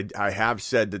Pitts. I have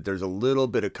said that there's a little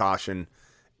bit of caution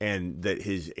and that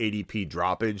his ADP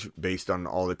droppage, based on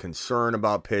all the concern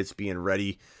about Pitts being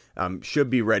ready, Should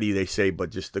be ready, they say, but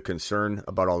just the concern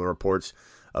about all the reports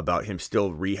about him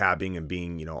still rehabbing and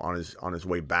being, on his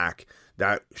way back,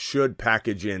 that should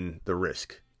package in the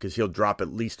risk because he'll drop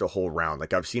at least a whole round.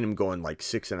 Like I've seen him going like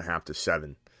 6.5 to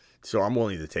 7. So I'm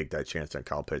willing to take that chance on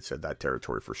Kyle Pitts at that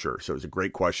territory for sure. So it's a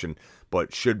great question,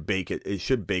 but should bake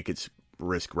its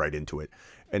risk right into it.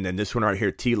 And then this one right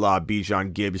here, T-Law,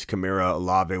 Bijan, Gibbs, Kamara,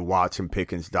 Olave, Watson,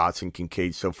 Pickens, Dotson,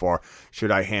 Kincaid so far.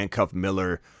 Should I handcuff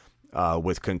Miller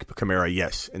with Kamara?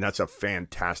 Yes. And that's a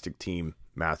fantastic team,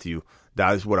 Matthew.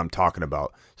 That is what I'm talking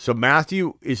about. So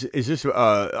Matthew, is this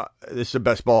the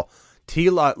best ball?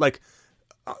 T-Law,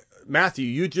 Matthew,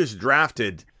 you just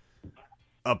drafted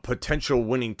a potential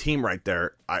winning team right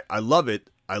there. I love it.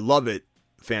 I love it.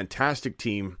 Fantastic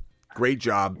team. Great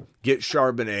job. Get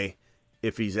Charbonnet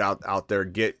if he's out there.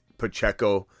 Get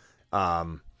Pacheco.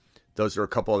 Those are a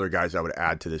couple other guys I would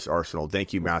add to this arsenal.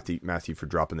 Thank you, Matthew, for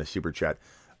dropping the super chat.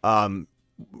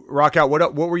 Rock out.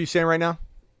 What were you saying right now?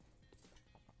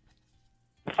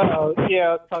 Yeah,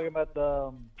 I was talking about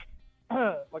the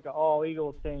like an all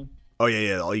Eagles team. Oh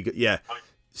yeah, all Eagles. Yeah.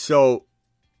 So,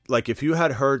 if you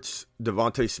had Hurts,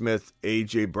 Devontae Smith,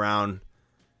 AJ Brown,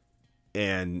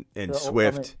 and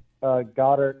Swift,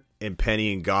 Goddard, and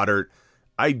Penny and Goddard,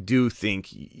 I do think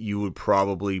you would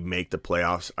probably make the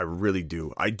playoffs. I really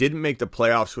do. I didn't make the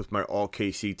playoffs with my all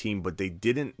KC team, but they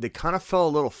didn't. They kind of fell a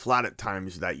little flat at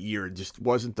times that year. It just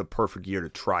wasn't the perfect year to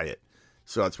try it.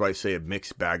 So that's why I say a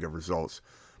mixed bag of results.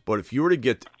 But if you were to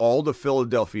get all the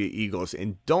Philadelphia Eagles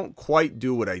and don't quite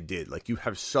do what I did, you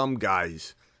have some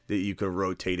guys that you can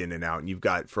rotate in and out, and you've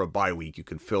got for a bye week, you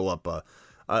can fill up a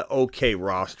okay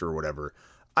roster or whatever.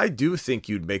 I do think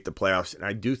you'd make the playoffs, and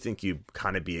I do think you'd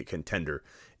kind of be a contender.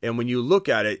 And when you look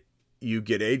at it, you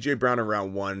get A.J. Brown in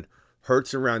round 1,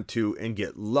 Hurts in round 2, and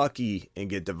get lucky and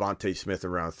get Devontae Smith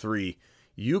in round 3.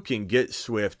 You can get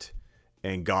Swift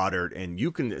and Goddard, and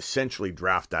you can essentially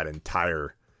draft that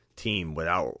entire team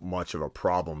without much of a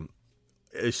problem,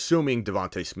 assuming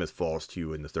Devontae Smith falls to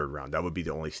you in the 3rd round. That would be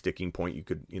the only sticking point you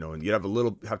could, and you'd have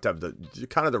to have the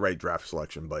kind of the right draft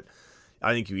selection, but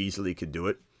I think you easily could do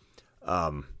it.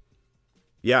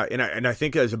 Yeah, and I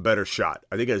think it has a better shot.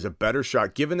 I think it has a better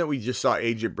shot, given that we just saw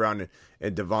A.J. Brown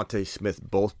and Devontae Smith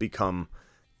both become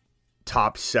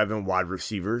top 7 wide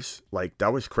receivers.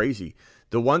 That was crazy.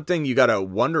 The one thing you got to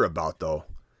wonder about, though,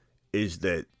 is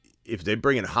that if they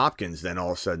bring in Hopkins, then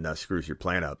all of a sudden that screws your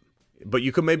plan up. But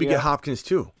you could maybe get Hopkins,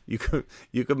 too. You could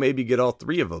maybe get all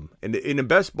 3 of them. And in a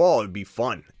best ball, it would be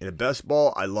fun. In a best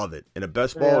ball, I love it. In a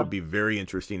best ball, it would be very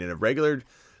interesting. In a regular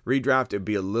redraft, it'd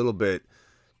be a little bit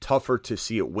tougher to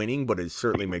see it winning, but it'd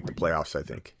certainly make the playoffs, I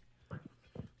think.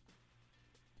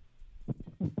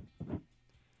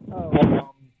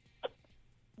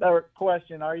 Another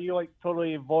question: are you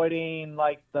totally avoiding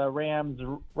the Rams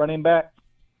running back?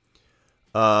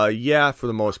 Yeah, for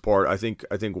the most part. I think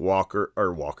Walker.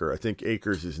 I think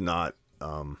Akers is not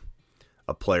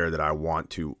a player that I want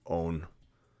to own.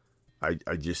 I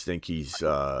just think he's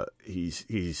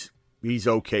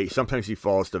okay. Sometimes he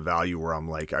falls to value where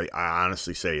I'm I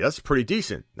honestly say that's pretty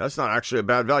decent. That's not actually a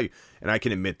bad value, and I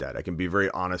can admit that. I can be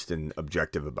very honest and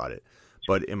objective about it.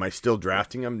 But am I still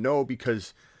drafting him? No,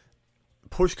 because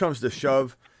push comes to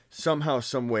shove, somehow,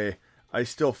 some way, I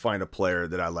still find a player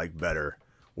that I like better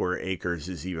where Akers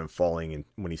is even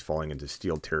when he's falling into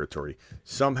steal territory.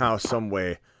 Somehow, some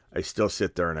way, I still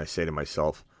sit there and I say to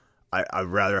myself, I'd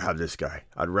rather have this guy.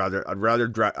 I'd rather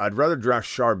draft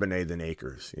Charbonnet than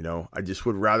Akers. I just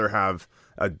would rather have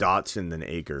a Dotson than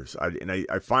Akers.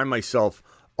 I find myself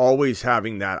always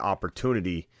having that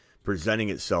opportunity presenting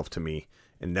itself to me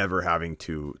and never having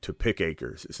to pick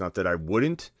Akers. It's not that I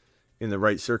wouldn't in the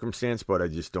right circumstance, but I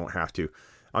just don't have to.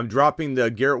 I'm dropping the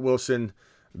Garrett Wilson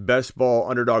Best Ball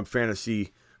Underdog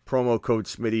Fantasy promo code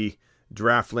Smitty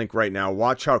draft link right now.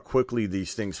 Watch how quickly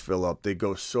these things fill up. They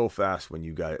go so fast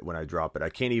when I drop it. I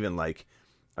can't even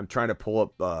I'm trying to pull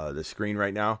up the screen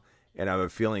right now, and I have a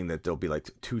feeling that there'll be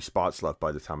 2 spots left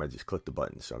by the time I just click the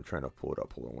button. So I'm trying to pull it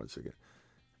up. Hold on one second.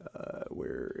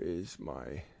 Where is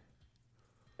my...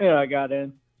 Yeah, I got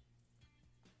in.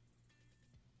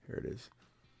 Here it is.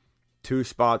 2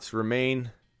 spots remain.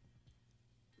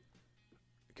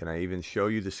 Can I even show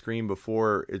you the screen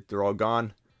before they're all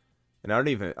gone? And I don't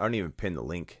even pin the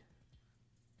link.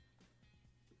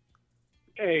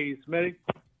 Hey, Smitty.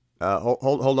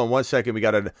 Hold on one second. We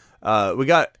got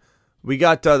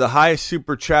the highest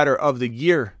super chatter of the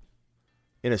year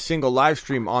in a single live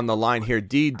stream on the line here.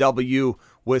 DW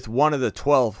with one of the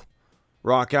 12.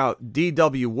 Rock out.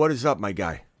 DW, what is up, my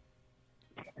guy?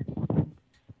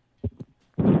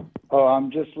 Oh,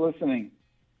 I'm just listening.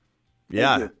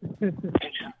 Yeah.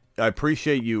 I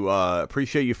appreciate you.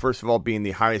 Appreciate you first of all being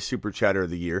the highest super chatter of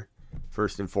the year,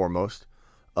 first and foremost.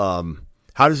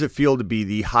 How does it feel to be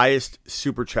the highest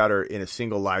super chatter in a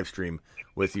single live stream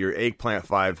with your eggplant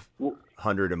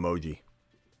 500 emoji?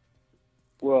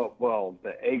 Well,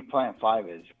 the eggplant 5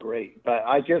 is great, but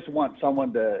I just want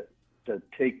someone to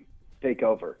take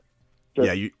over. Just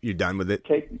yeah, you're done with it.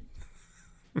 Take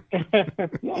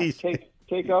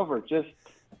over. Just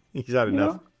he's had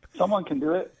enough. Someone can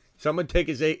do it. Someone take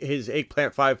his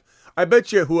eggplant 5. I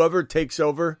bet you whoever takes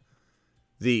over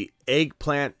the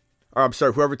eggplant, or I'm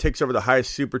sorry, whoever takes over the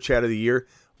highest super chat of the year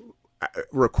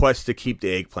requests to keep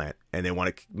the eggplant, and they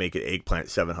want to make it eggplant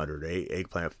 700,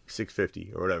 eggplant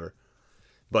 650, or whatever.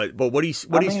 But what he's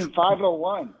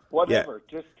 501, whatever.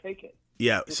 Yeah. Just take it.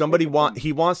 Yeah, just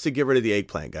he wants to get rid of the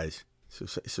eggplant, guys.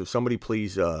 So somebody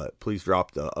please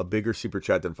drop a bigger super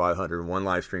chat than 500 in one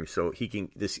live stream so he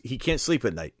can't sleep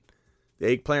at night.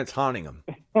 The eggplant's haunting him.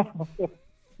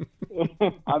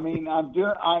 I mean, I'm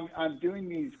doing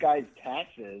these guys'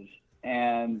 taxes,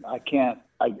 and I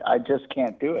just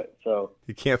can't do it. So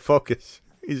he can't focus.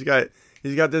 He's got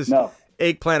this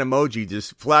eggplant emoji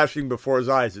just flashing before his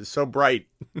eyes. It's so bright.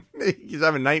 He's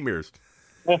having nightmares.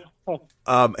 Hey,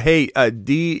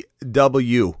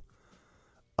 DW.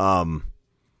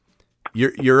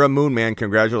 You're a moon man.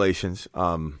 Congratulations.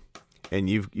 And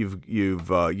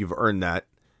you've earned that.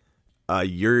 Are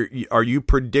you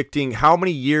predicting how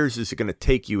many years is it going to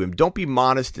take you? And don't be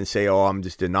modest and say, "Oh, I'm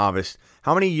just a novice."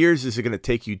 How many years is it going to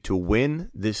take you to win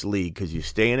this league? Because you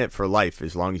stay in it for life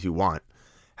as long as you want.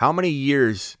 How many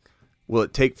years will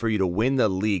it take for you to win the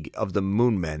league of the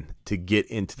Moon Men to get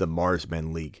into the Mars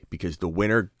Men League? Because the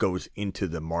winner goes into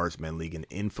the Mars Men League and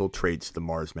infiltrates the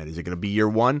Mars Men. Is it going to be year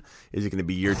 1? Is it going to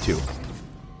be year 2?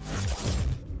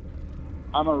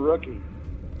 I'm a rookie,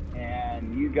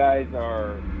 and you guys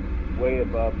are way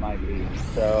above my league.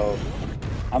 So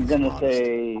I'm going to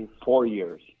say 4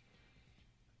 years.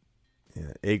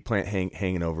 Yeah, eggplant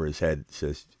hanging over his head,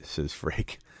 says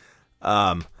Frank.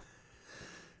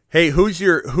 Hey, who's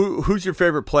your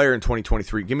favorite player in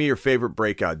 2023? Give me your favorite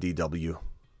breakout, DW.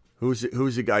 Who's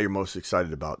the guy you're most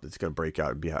excited about that's going to break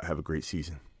out and have a great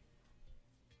season?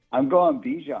 I'm going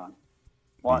Bijan.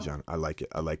 Bijan, I like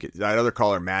it. That other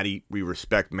caller, Maddie, we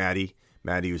respect Maddie.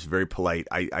 Maddie was very polite.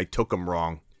 I took him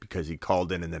wrong because he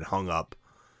called in and then hung up,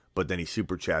 but then he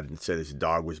super chatted and said his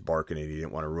dog was barking and he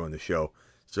didn't want to ruin the show.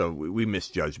 So we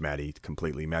misjudged Maddie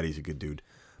completely. Maddie's a good dude,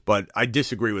 but I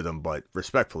disagree with him, but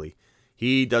respectfully.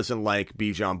 He doesn't like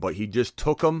Bijan, but he just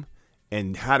took him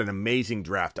and had an amazing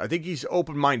draft. I think he's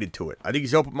open-minded to it. Or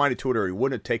he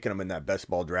wouldn't have taken him in that best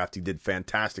ball draft. He did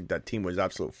fantastic. That team was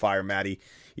absolute fire, Matty.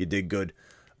 You did good.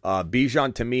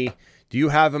 Bijan, to me, do you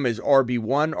have him as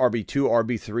RB1, RB2,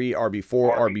 RB3,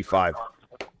 RB4, RB5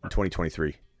 in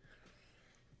 2023?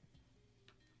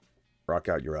 Rock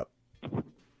out, you're up.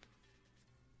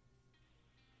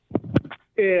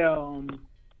 Yeah,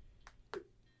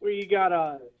 where you got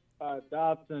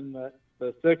Dotson,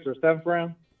 the 6th or 7th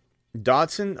round?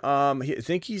 Dotson, I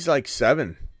think he's like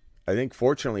 7. I think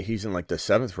fortunately he's in like the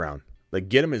 7th round. Like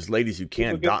get him as late as you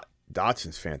can.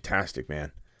 Dotson's fantastic,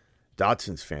 man.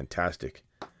 Dotson's fantastic.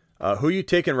 Who are you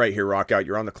taking right here, Rock Out?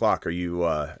 You're on the clock. Are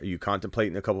you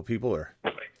contemplating a couple people or?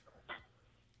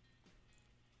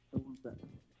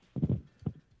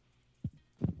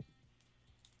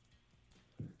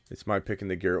 It's my pick in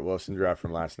the Garrett Wilson draft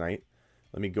from last night.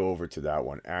 Let me go over to that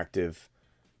one. Active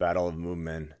Battle of Moon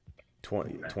Men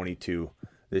 2022.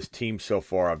 This team so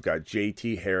far, I've got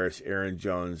JT Harris, Aaron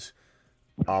Jones,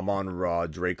 Amon-Ra,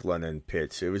 Drake London,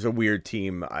 Pitts. It was a weird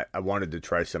team. I wanted to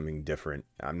try something different.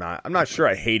 I'm not sure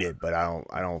I hate it, but I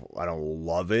don't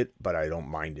love it, but I don't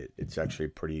mind it. It's actually a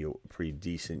pretty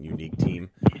decent, unique team.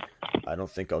 I don't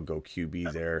think I'll go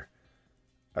QB there.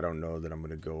 I don't know that I'm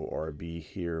going to go RB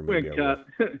here. Maybe Quick cut.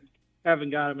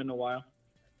 Haven't got him in a while.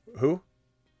 Who?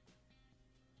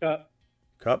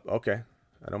 Cup. Okay.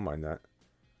 I don't mind that.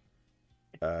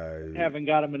 Haven't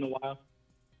got him in a while.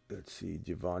 Let's see.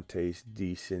 Javante's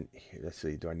decent. Let's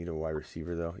see. Do I need a wide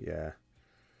receiver though? Yeah.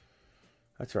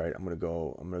 That's right. I'm gonna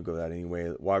go that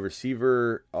anyway. Wide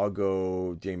receiver, I'll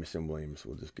go Jameson Williams.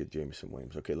 We'll just get Jameson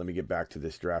Williams. Okay, let me get back to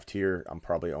this draft here. I'm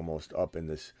probably almost up in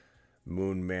this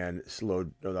Moon Man slow.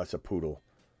 No, that's a poodle.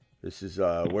 This is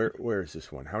where is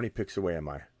this one? How many picks away am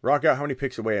I? Rock Out, how many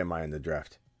picks away am I in the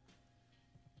draft?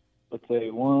 Let's say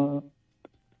 1,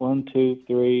 2,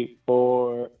 3,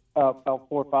 4, about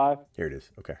 4 or 5. Here it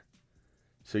is. Okay.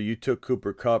 So you took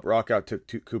Cooper Kupp. Rock Out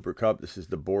took Cooper Kupp. This is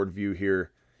the board view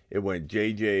here. It went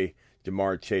JJ,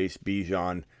 Jamar Chase,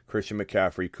 Bijan, Christian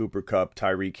McCaffrey, Cooper Kupp,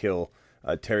 Tyreek Hill,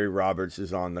 Terry Roberts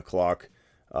is on the clock,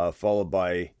 followed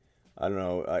by I don't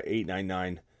know,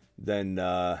 899. Then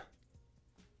I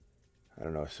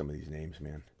don't know some of these names,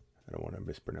 man. I don't want to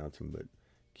mispronounce them, but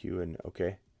Q and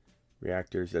okay,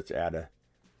 reactors. That's ADA.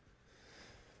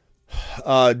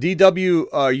 DW,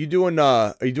 are you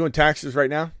doing taxes right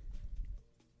now?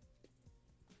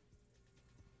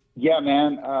 Yeah,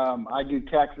 man. I do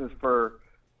taxes for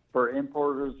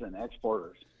importers and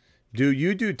exporters. Do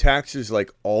you do taxes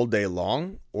like all day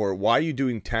long, or why are you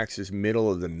doing taxes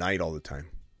middle of the night all the time?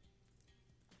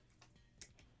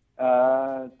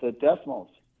 The decimals,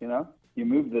 you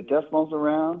move the decimals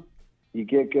around, you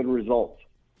get good results.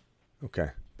 Okay,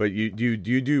 but you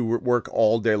do work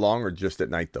all day long or just at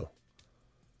night though?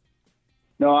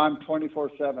 No, I'm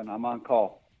 24/7. I'm on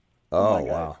call. Oh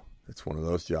wow, that's one of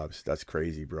those jobs. That's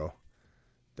crazy, bro.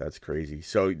 That's crazy.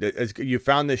 So as you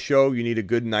found this show, you need a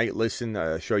good night listen,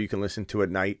 a show you can listen to at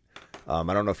night. I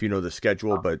don't know if you know the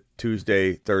schedule, but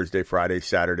Tuesday, Thursday, Friday,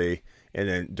 Saturday, and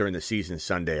then during the season,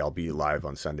 Sunday, I'll be live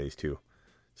on Sundays too.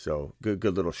 So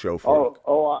good little show for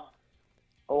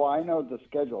you. I know the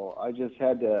schedule. I just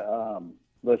had to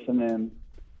listen in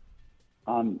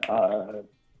on.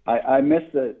 I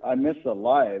missed the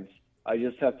lives. I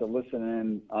just have to listen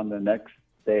in on the next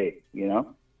day.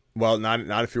 Well,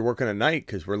 not if you're working at night,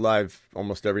 because we're live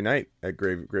almost every night at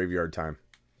graveyard time.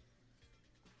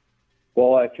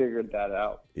 Well, I figured that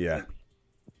out. Yeah.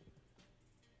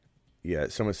 Yeah,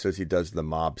 someone says he does the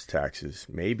mob's taxes.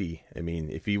 Maybe. I mean,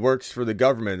 if he works for the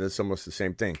government, that's almost the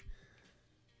same thing.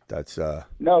 That's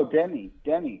No, Denny.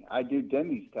 I do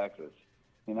Denny's taxes.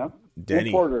 Denny.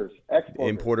 Importers, exporters.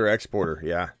 Importer, exporter,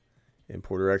 yeah.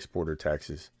 Importer, exporter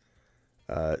taxes.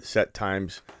 Set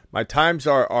times. My times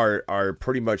are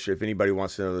pretty much, if anybody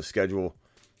wants to know the schedule,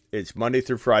 it's Monday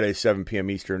through Friday, 7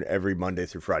 p.m. Eastern, every Monday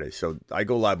through Friday. So I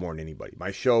go live more than anybody. My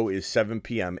show is 7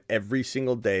 p.m. every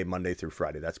single day, Monday through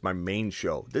Friday. That's my main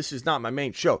show. This is not my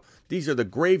main show. These are the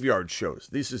graveyard shows.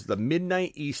 This is the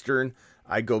midnight Eastern.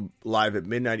 I go live at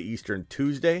midnight Eastern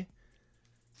Tuesday,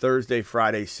 Thursday,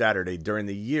 Friday, Saturday. During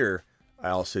the year, I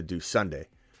also do Sunday.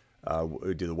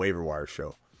 We do the waiver wire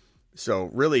show. So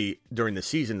really, during the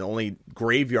season, the only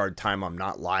graveyard time I'm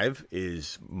not live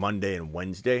is Monday and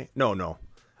Wednesday. No.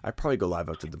 I probably go live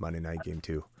up to the Monday night game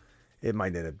too. It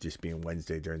might end up just being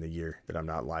Wednesday during the year that I'm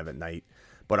not live at night.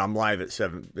 But I'm live at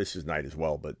 7. This is night as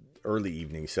well, but early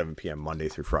evening, 7 p.m. Monday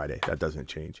through Friday. That doesn't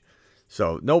change.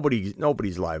 So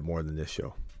nobody's live more than this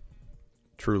show.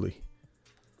 Truly.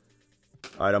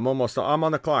 All right, I'm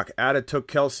on the clock. Ada took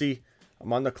Kelsey.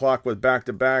 I'm on the clock with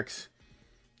back-to-backs.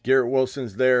 Garrett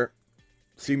Wilson's there.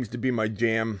 Seems to be my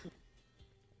jam.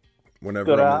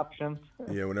 Whenever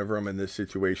whenever I'm in this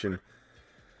situation.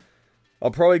 I'll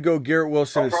probably go Garrett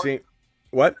Wilson and St.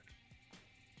 What?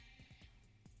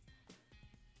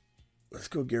 Let's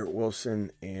go Garrett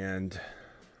Wilson and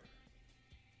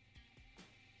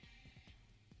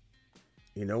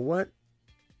you know what?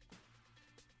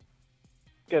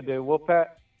 Good dude. Wolfpack.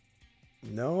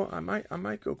 No, I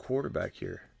might go quarterback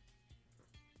here.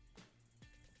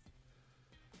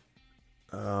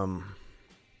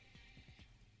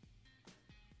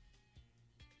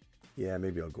 Yeah,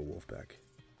 maybe I'll go Wolfpack.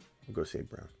 We'll go St.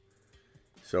 Brown.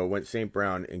 So I went St.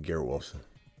 Brown and Garrett Wilson.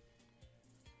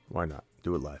 Why not?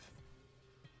 Do it live.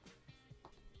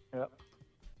 Yep.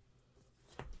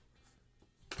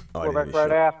 Oh, Quarterback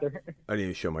right after. I didn't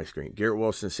even show my screen. Garrett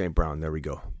Wilson, St. Brown. There we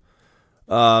go.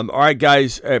 All right,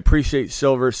 guys. I appreciate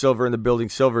Silver. Silver in the building.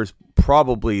 Silver's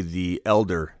probably the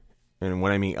elder. And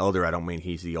when I mean elder, I don't mean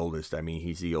he's the oldest. I mean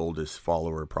he's the oldest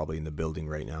follower probably in the building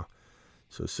right now.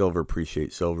 So Silver,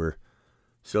 appreciate Silver.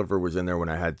 Silver was in there when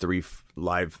I had 3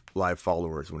 live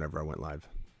followers whenever I went live.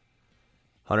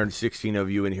 116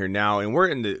 of you in here now, and we're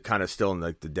in the kind of still in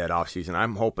the dead off season.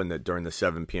 I'm hoping that during the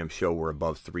 7 p.m. show we're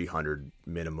above 300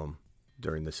 minimum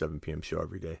during the 7 p.m. show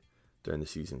every day during the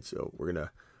season. So we're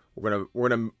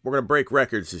gonna break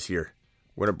records this year.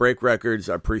 We're gonna break records.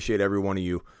 I appreciate every one of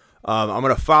you. I'm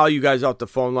gonna file you guys off the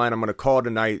phone line. I'm gonna call it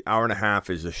a night. Hour and a half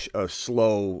is a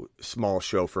slow, small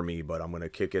show for me, but I'm gonna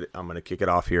kick it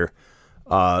off here.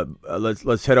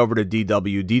 Let's head over to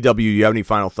DW. DW, you have any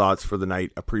final thoughts for the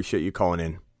night? Appreciate you calling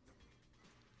in.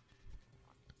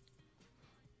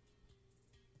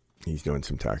 He's doing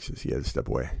some taxes. He had to step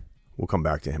away. We'll come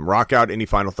back to him. Rock out. Any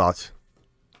final thoughts?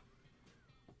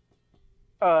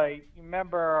 You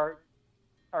remember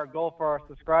our goal for our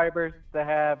subscribers to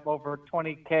have over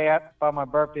 20K by my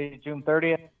birthday, June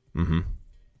 30th? Mm-hmm.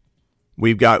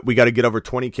 We got to get over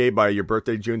 20K by your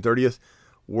birthday, June 30th.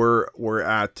 We're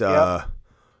at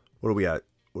what are we at?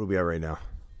 What are we at right now?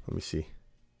 Let me see.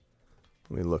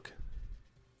 Let me look.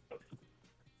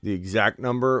 The exact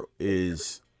number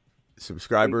is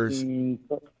subscribers.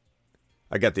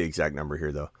 I got the exact number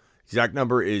here, though. Exact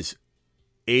number is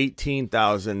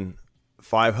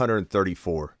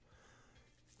 18,534.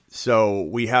 So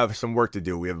we have some work to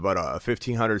do. We have about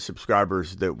 1,500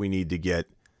 subscribers that we need to get.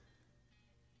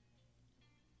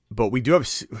 But we do have,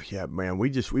 yeah, man,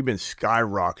 we've been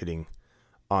skyrocketing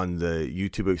on the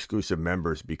YouTube exclusive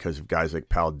members because of guys like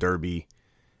Pal Derby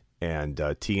and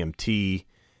TMT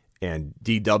and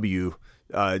DW.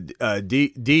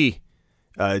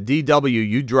 DW,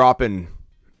 you dropping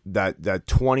that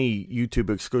 20 YouTube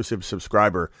exclusive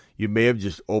subscriber, you may have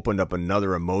just opened up another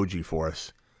emoji for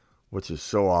us, which is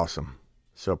so awesome.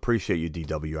 So appreciate you,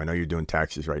 DW. I know you're doing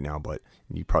taxes right now, but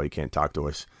you probably can't talk to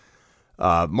us.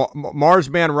 Mars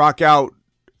Man Rock Out,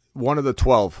 one of the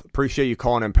 12. Appreciate you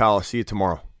calling in, pal. I'll see you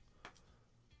tomorrow.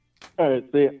 All right,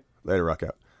 see you. Later, Rock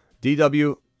Out.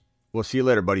 DW, we'll see you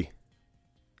later, buddy.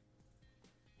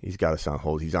 He's got us on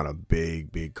hold. He's on a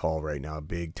big call right now, a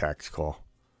big tax call.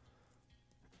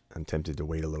 I'm tempted to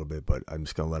wait a little bit, but I'm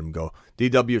just going to let him go.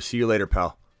 DW, see you later,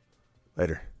 pal.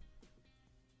 Later.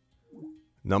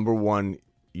 Number one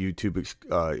YouTube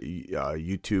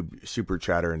super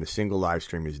chatter in the single live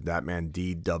stream is that man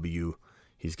DW.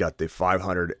 He's got the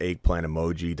 500 eggplant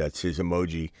emoji. That's his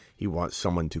emoji. He wants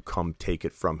someone to come take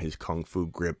it from his kung fu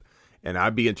grip. And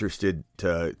I'd be interested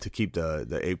to keep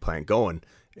the eggplant going.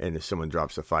 And if someone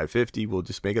drops a 550, we'll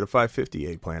just make it a 550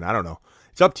 eggplant. I don't know.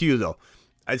 It's up to you, though.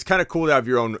 It's kind of cool to have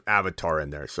your own avatar in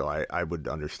there, so I would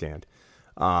understand.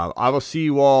 I will see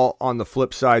you all on the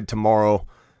flip side tomorrow.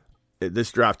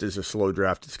 This draft is a slow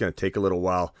draft. It's going to take a little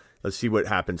while. Let's see what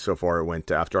happened so far.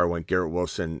 After I went Garrett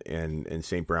Wilson and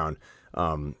St. Brown.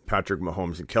 Patrick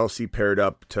Mahomes and Kelsey paired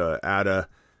up to Ada.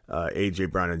 A.J.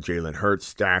 Brown and Jalen Hurts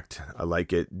stacked. I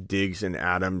like it. Diggs and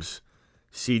Adams.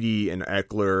 CD and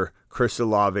Eckler. Chris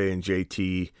Olave and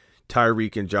JT.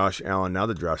 Tyreek and Josh Allen. Now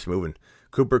the draft's moving.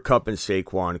 Cooper Kupp and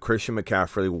Saquon. Christian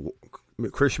McCaffrey,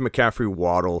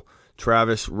 Waddle.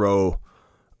 Travis Rowe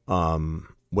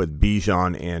with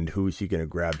Bijan. And who's he going to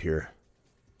grab here?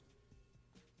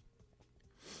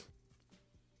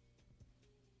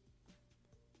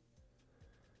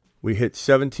 We hit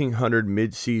 1,700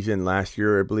 mid-season last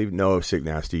year, I believe. No, Sick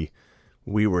Nasty.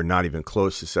 We were not even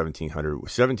close to 1,700.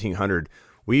 1,700,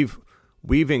 we've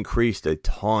increased a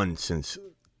ton since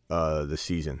the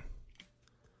season.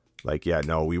 Like, yeah,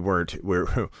 no, we weren't.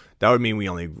 That would mean we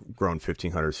only grown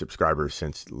 1,500 subscribers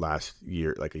since last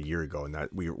year, like a year ago, and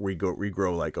that we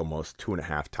grow like almost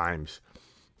 2.5 times.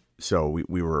 So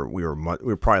we were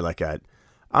probably like at,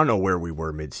 I don't know where we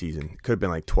were mid-season. Could have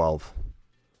been like 12.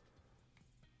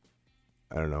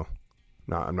 I don't know.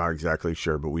 I'm not exactly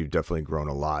sure, but we've definitely grown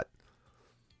a lot.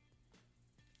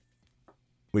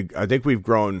 I think we've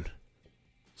grown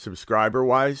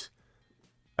subscriber-wise.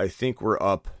 I think we're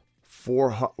up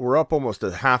almost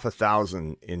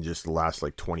 1,500 in just the last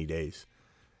like 20 days.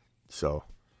 So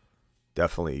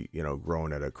definitely,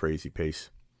 growing at a crazy pace.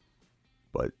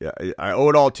 But I owe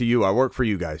it all to you. I work for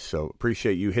you guys, so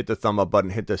appreciate you. Hit the thumb up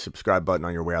button, hit the subscribe button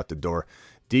on your way out the door.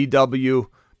 DW,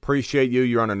 appreciate you.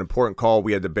 You're on an important call.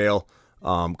 We had to bail.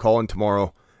 Call in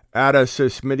tomorrow. Ada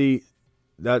says, Smitty,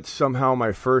 that's somehow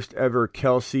my first ever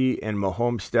Kelsey and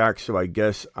Mahomes stack, so I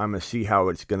guess I'm going to see how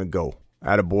it's going to go.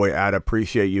 Attaboy, Ada,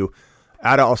 appreciate you.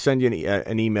 Ada, I'll send you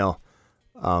an email.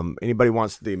 Anybody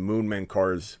wants the Moonman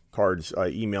cards,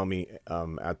 email me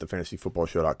at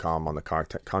thefantasyfootballshow.com on the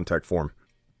contact form.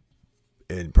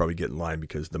 And probably get in line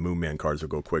because the Moonman cards will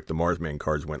go quick. The Marsman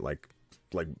cards went like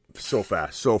so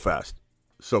fast. All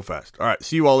right,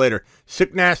 see you all later.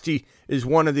 Sick Nasty is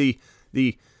one of the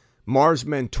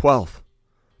Marsmen 12.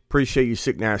 Appreciate you,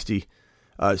 Sick Nasty.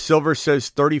 Silver says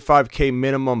 35K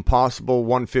minimum, possible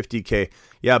 150K.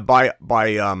 Yeah, by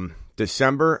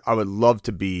December, I would love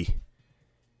to be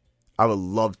at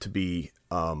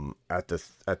the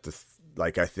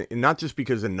like, I think, not just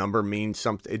because the number means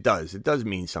something. It does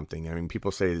mean something. I mean,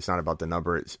 people say it's not about the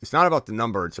number. It's not about the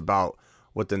number. It's about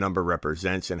what the number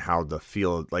represents and how the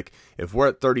field, like if we're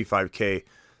at 35K,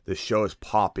 the show is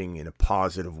popping in a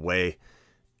positive way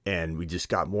and we just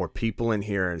got more people in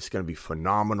here and it's going to be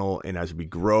phenomenal. And as we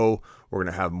grow, we're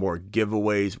going to have more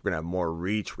giveaways. We're going to have more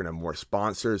reach. We're going to have more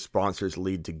sponsors. Sponsors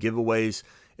lead to giveaways.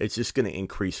 It's just going to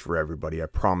increase for everybody. I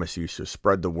promise you. So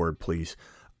spread the word, please.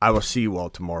 I will see you all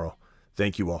tomorrow.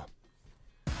 Thank you all.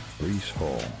 Breece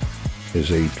Hall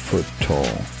is 8 foot tall.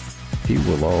 He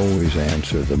will always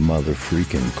answer the mother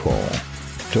freaking call.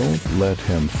 Don't let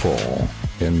him fall.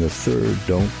 In the third,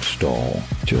 don't stall.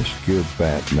 Just give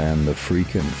Batman the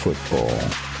freaking football.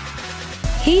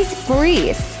 He's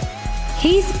Breece.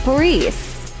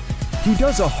 He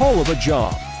does a hell of a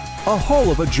job. A hell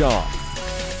of a job.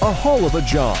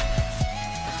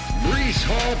 Breece Brees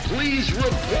Hall, please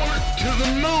report to the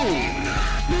moon.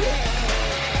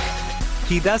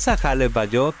 Hidasa hale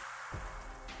bayot.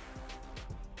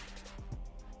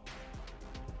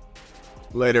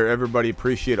 Later, everybody.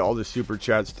 Appreciate all the super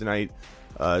chats tonight.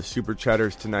 Super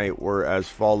chatters tonight were as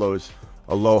follows.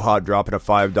 Aloha dropping a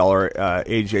 $5.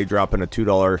 AJ dropping a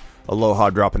 $2. Aloha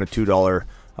dropping a $2.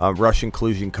 Rush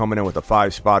Inclusion coming in with a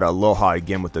 5 spot. Aloha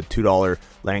again with the $2.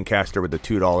 Lancaster with the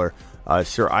 $2.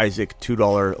 Sir Isaac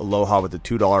 $2. Aloha with the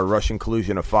 $2. Rush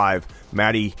Inclusion a 5.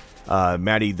 Maddie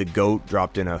the GOAT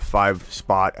dropped in a 5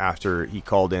 spot after he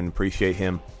called in. Appreciate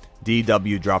him.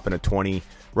 DW dropping a 20.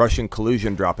 Russian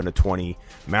Collusion dropping a 20.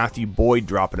 Matthew Boyd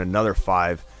dropping another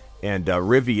 5. And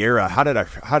Riviera, how did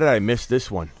I miss this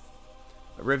one?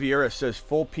 Riviera says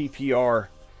full PPR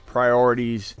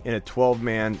priorities in a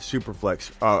 12-man superflex.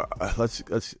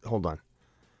 Let's hold on.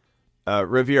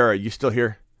 Riviera, you still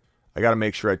here? I got to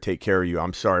make sure I take care of you.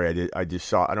 I'm sorry. I just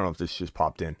saw. I don't know if this just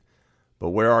popped in, but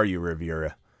where are you,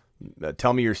 Riviera?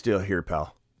 Tell me you're still here,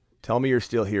 pal. Tell me you're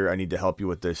still here. I need to help you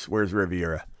with this. Where's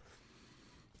Riviera?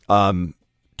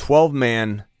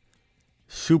 12-man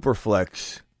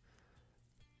superflex.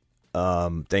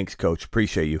 Thanks, Coach.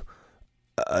 Appreciate you.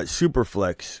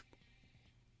 Superflex.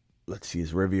 Let's see.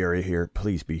 Is Riviera here?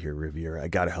 Please be here, Riviera. I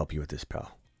got to help you with this,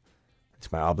 pal.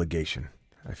 It's my obligation.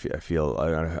 I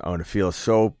want to feel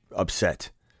so upset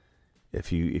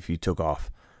if you took off.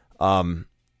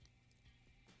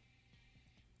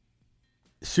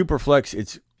 Superflex.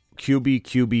 It's QB,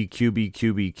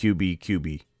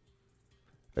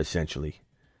 essentially.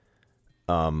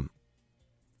 And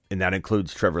that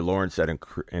includes Trevor Lawrence. That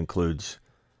includes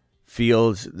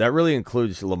Fields. That really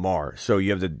includes Lamar. So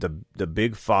you have the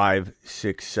big 5,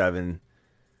 6, 7,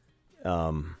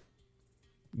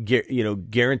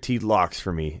 guaranteed locks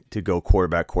for me to go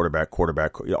quarterback,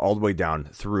 all the way down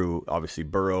through, obviously,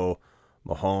 Burrow,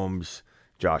 Mahomes,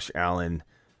 Josh Allen,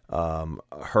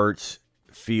 Hurts,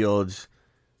 Fields,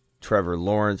 Trevor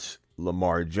Lawrence,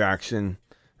 Lamar Jackson.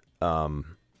 I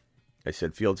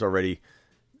said Fields already.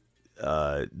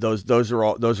 Those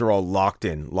are all locked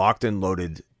in,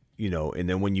 loaded, and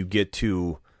then when you get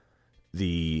to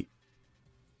the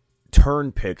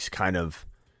turn picks, kind of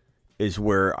is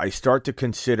where I start to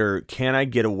consider, can I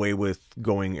get away with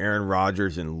going Aaron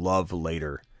Rodgers and Love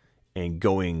later and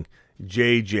going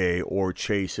JJ or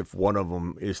Chase if one of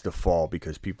them is to fall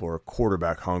because people are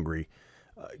quarterback hungry?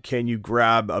 Can you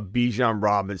grab a Bijan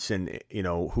Robinson,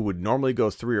 who would normally go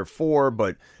 3 or 4,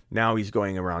 but now he's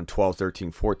going around 12,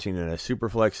 13, 14 in a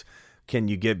superflex? Can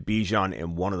you get Bijan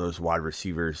and one of those wide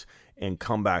receivers and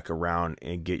come back around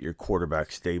and get your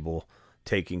quarterback stable,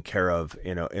 taken care of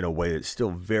in a way that's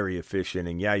still very efficient?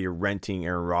 And yeah, you're renting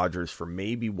Aaron Rodgers for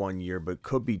maybe 1 year, but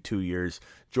could be 2 years.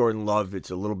 Jordan Love,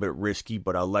 it's a little bit risky,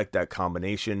 but I like that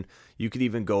combination. You could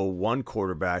even go one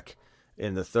quarterback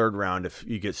in the 3rd round if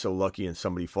you get so lucky and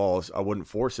somebody falls. I wouldn't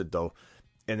force it though.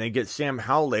 And then get Sam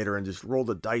Howell later and just roll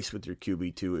the dice with your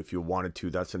QB2 if you wanted to.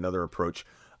 That's another approach.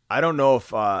 I don't know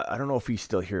if he's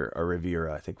still here, or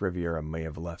Riviera. I think Riviera may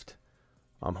have left.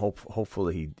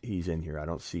 Hopefully he's in here. I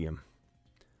don't see him.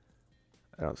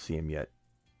 Yet.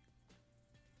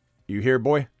 You here,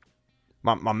 boy?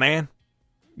 My man?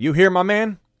 You here, my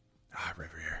man?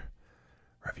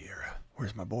 Riviera.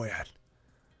 Where's my boy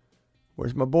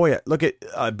at? Look at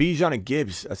Bijan and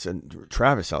Gibbs. That's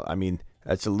Travis. I mean,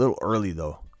 that's a little early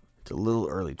though. It's a little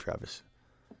early, Travis.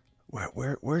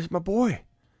 Where's my boy?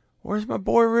 Where's my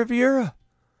boy Riviera?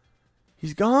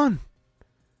 He's gone.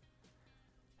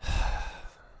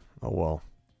 Oh well.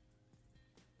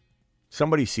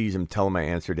 Somebody sees him, tell him I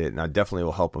answered it, and I definitely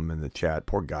will help him in the chat.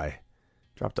 Poor guy.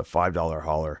 Dropped a $5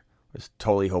 holler. Was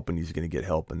totally hoping he's going to get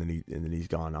help, and then he's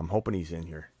gone. I'm hoping he's in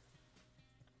here.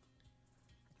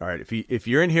 All right, if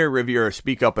you're in here, Riviera,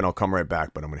 speak up and I'll come right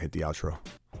back, but I'm going to hit the outro.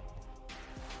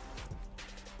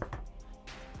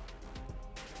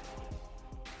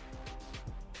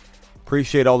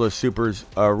 Appreciate all those supers.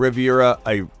 Riviera,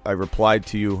 I replied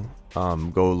to you.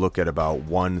 Go look at about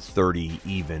 1:30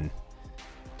 even.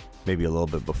 Maybe a little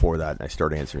bit before that, and I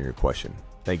start answering your question.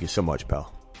 Thank you so much,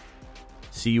 pal.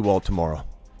 See you all tomorrow.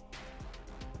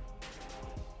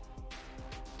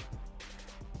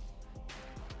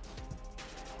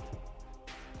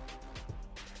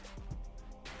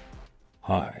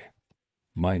 Hi,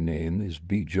 my name is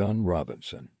Bijan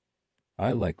Robinson.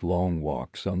 I like long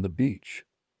walks on the beach.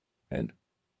 And,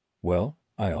 well,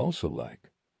 I also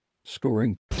like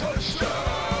scoring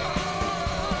touchdowns.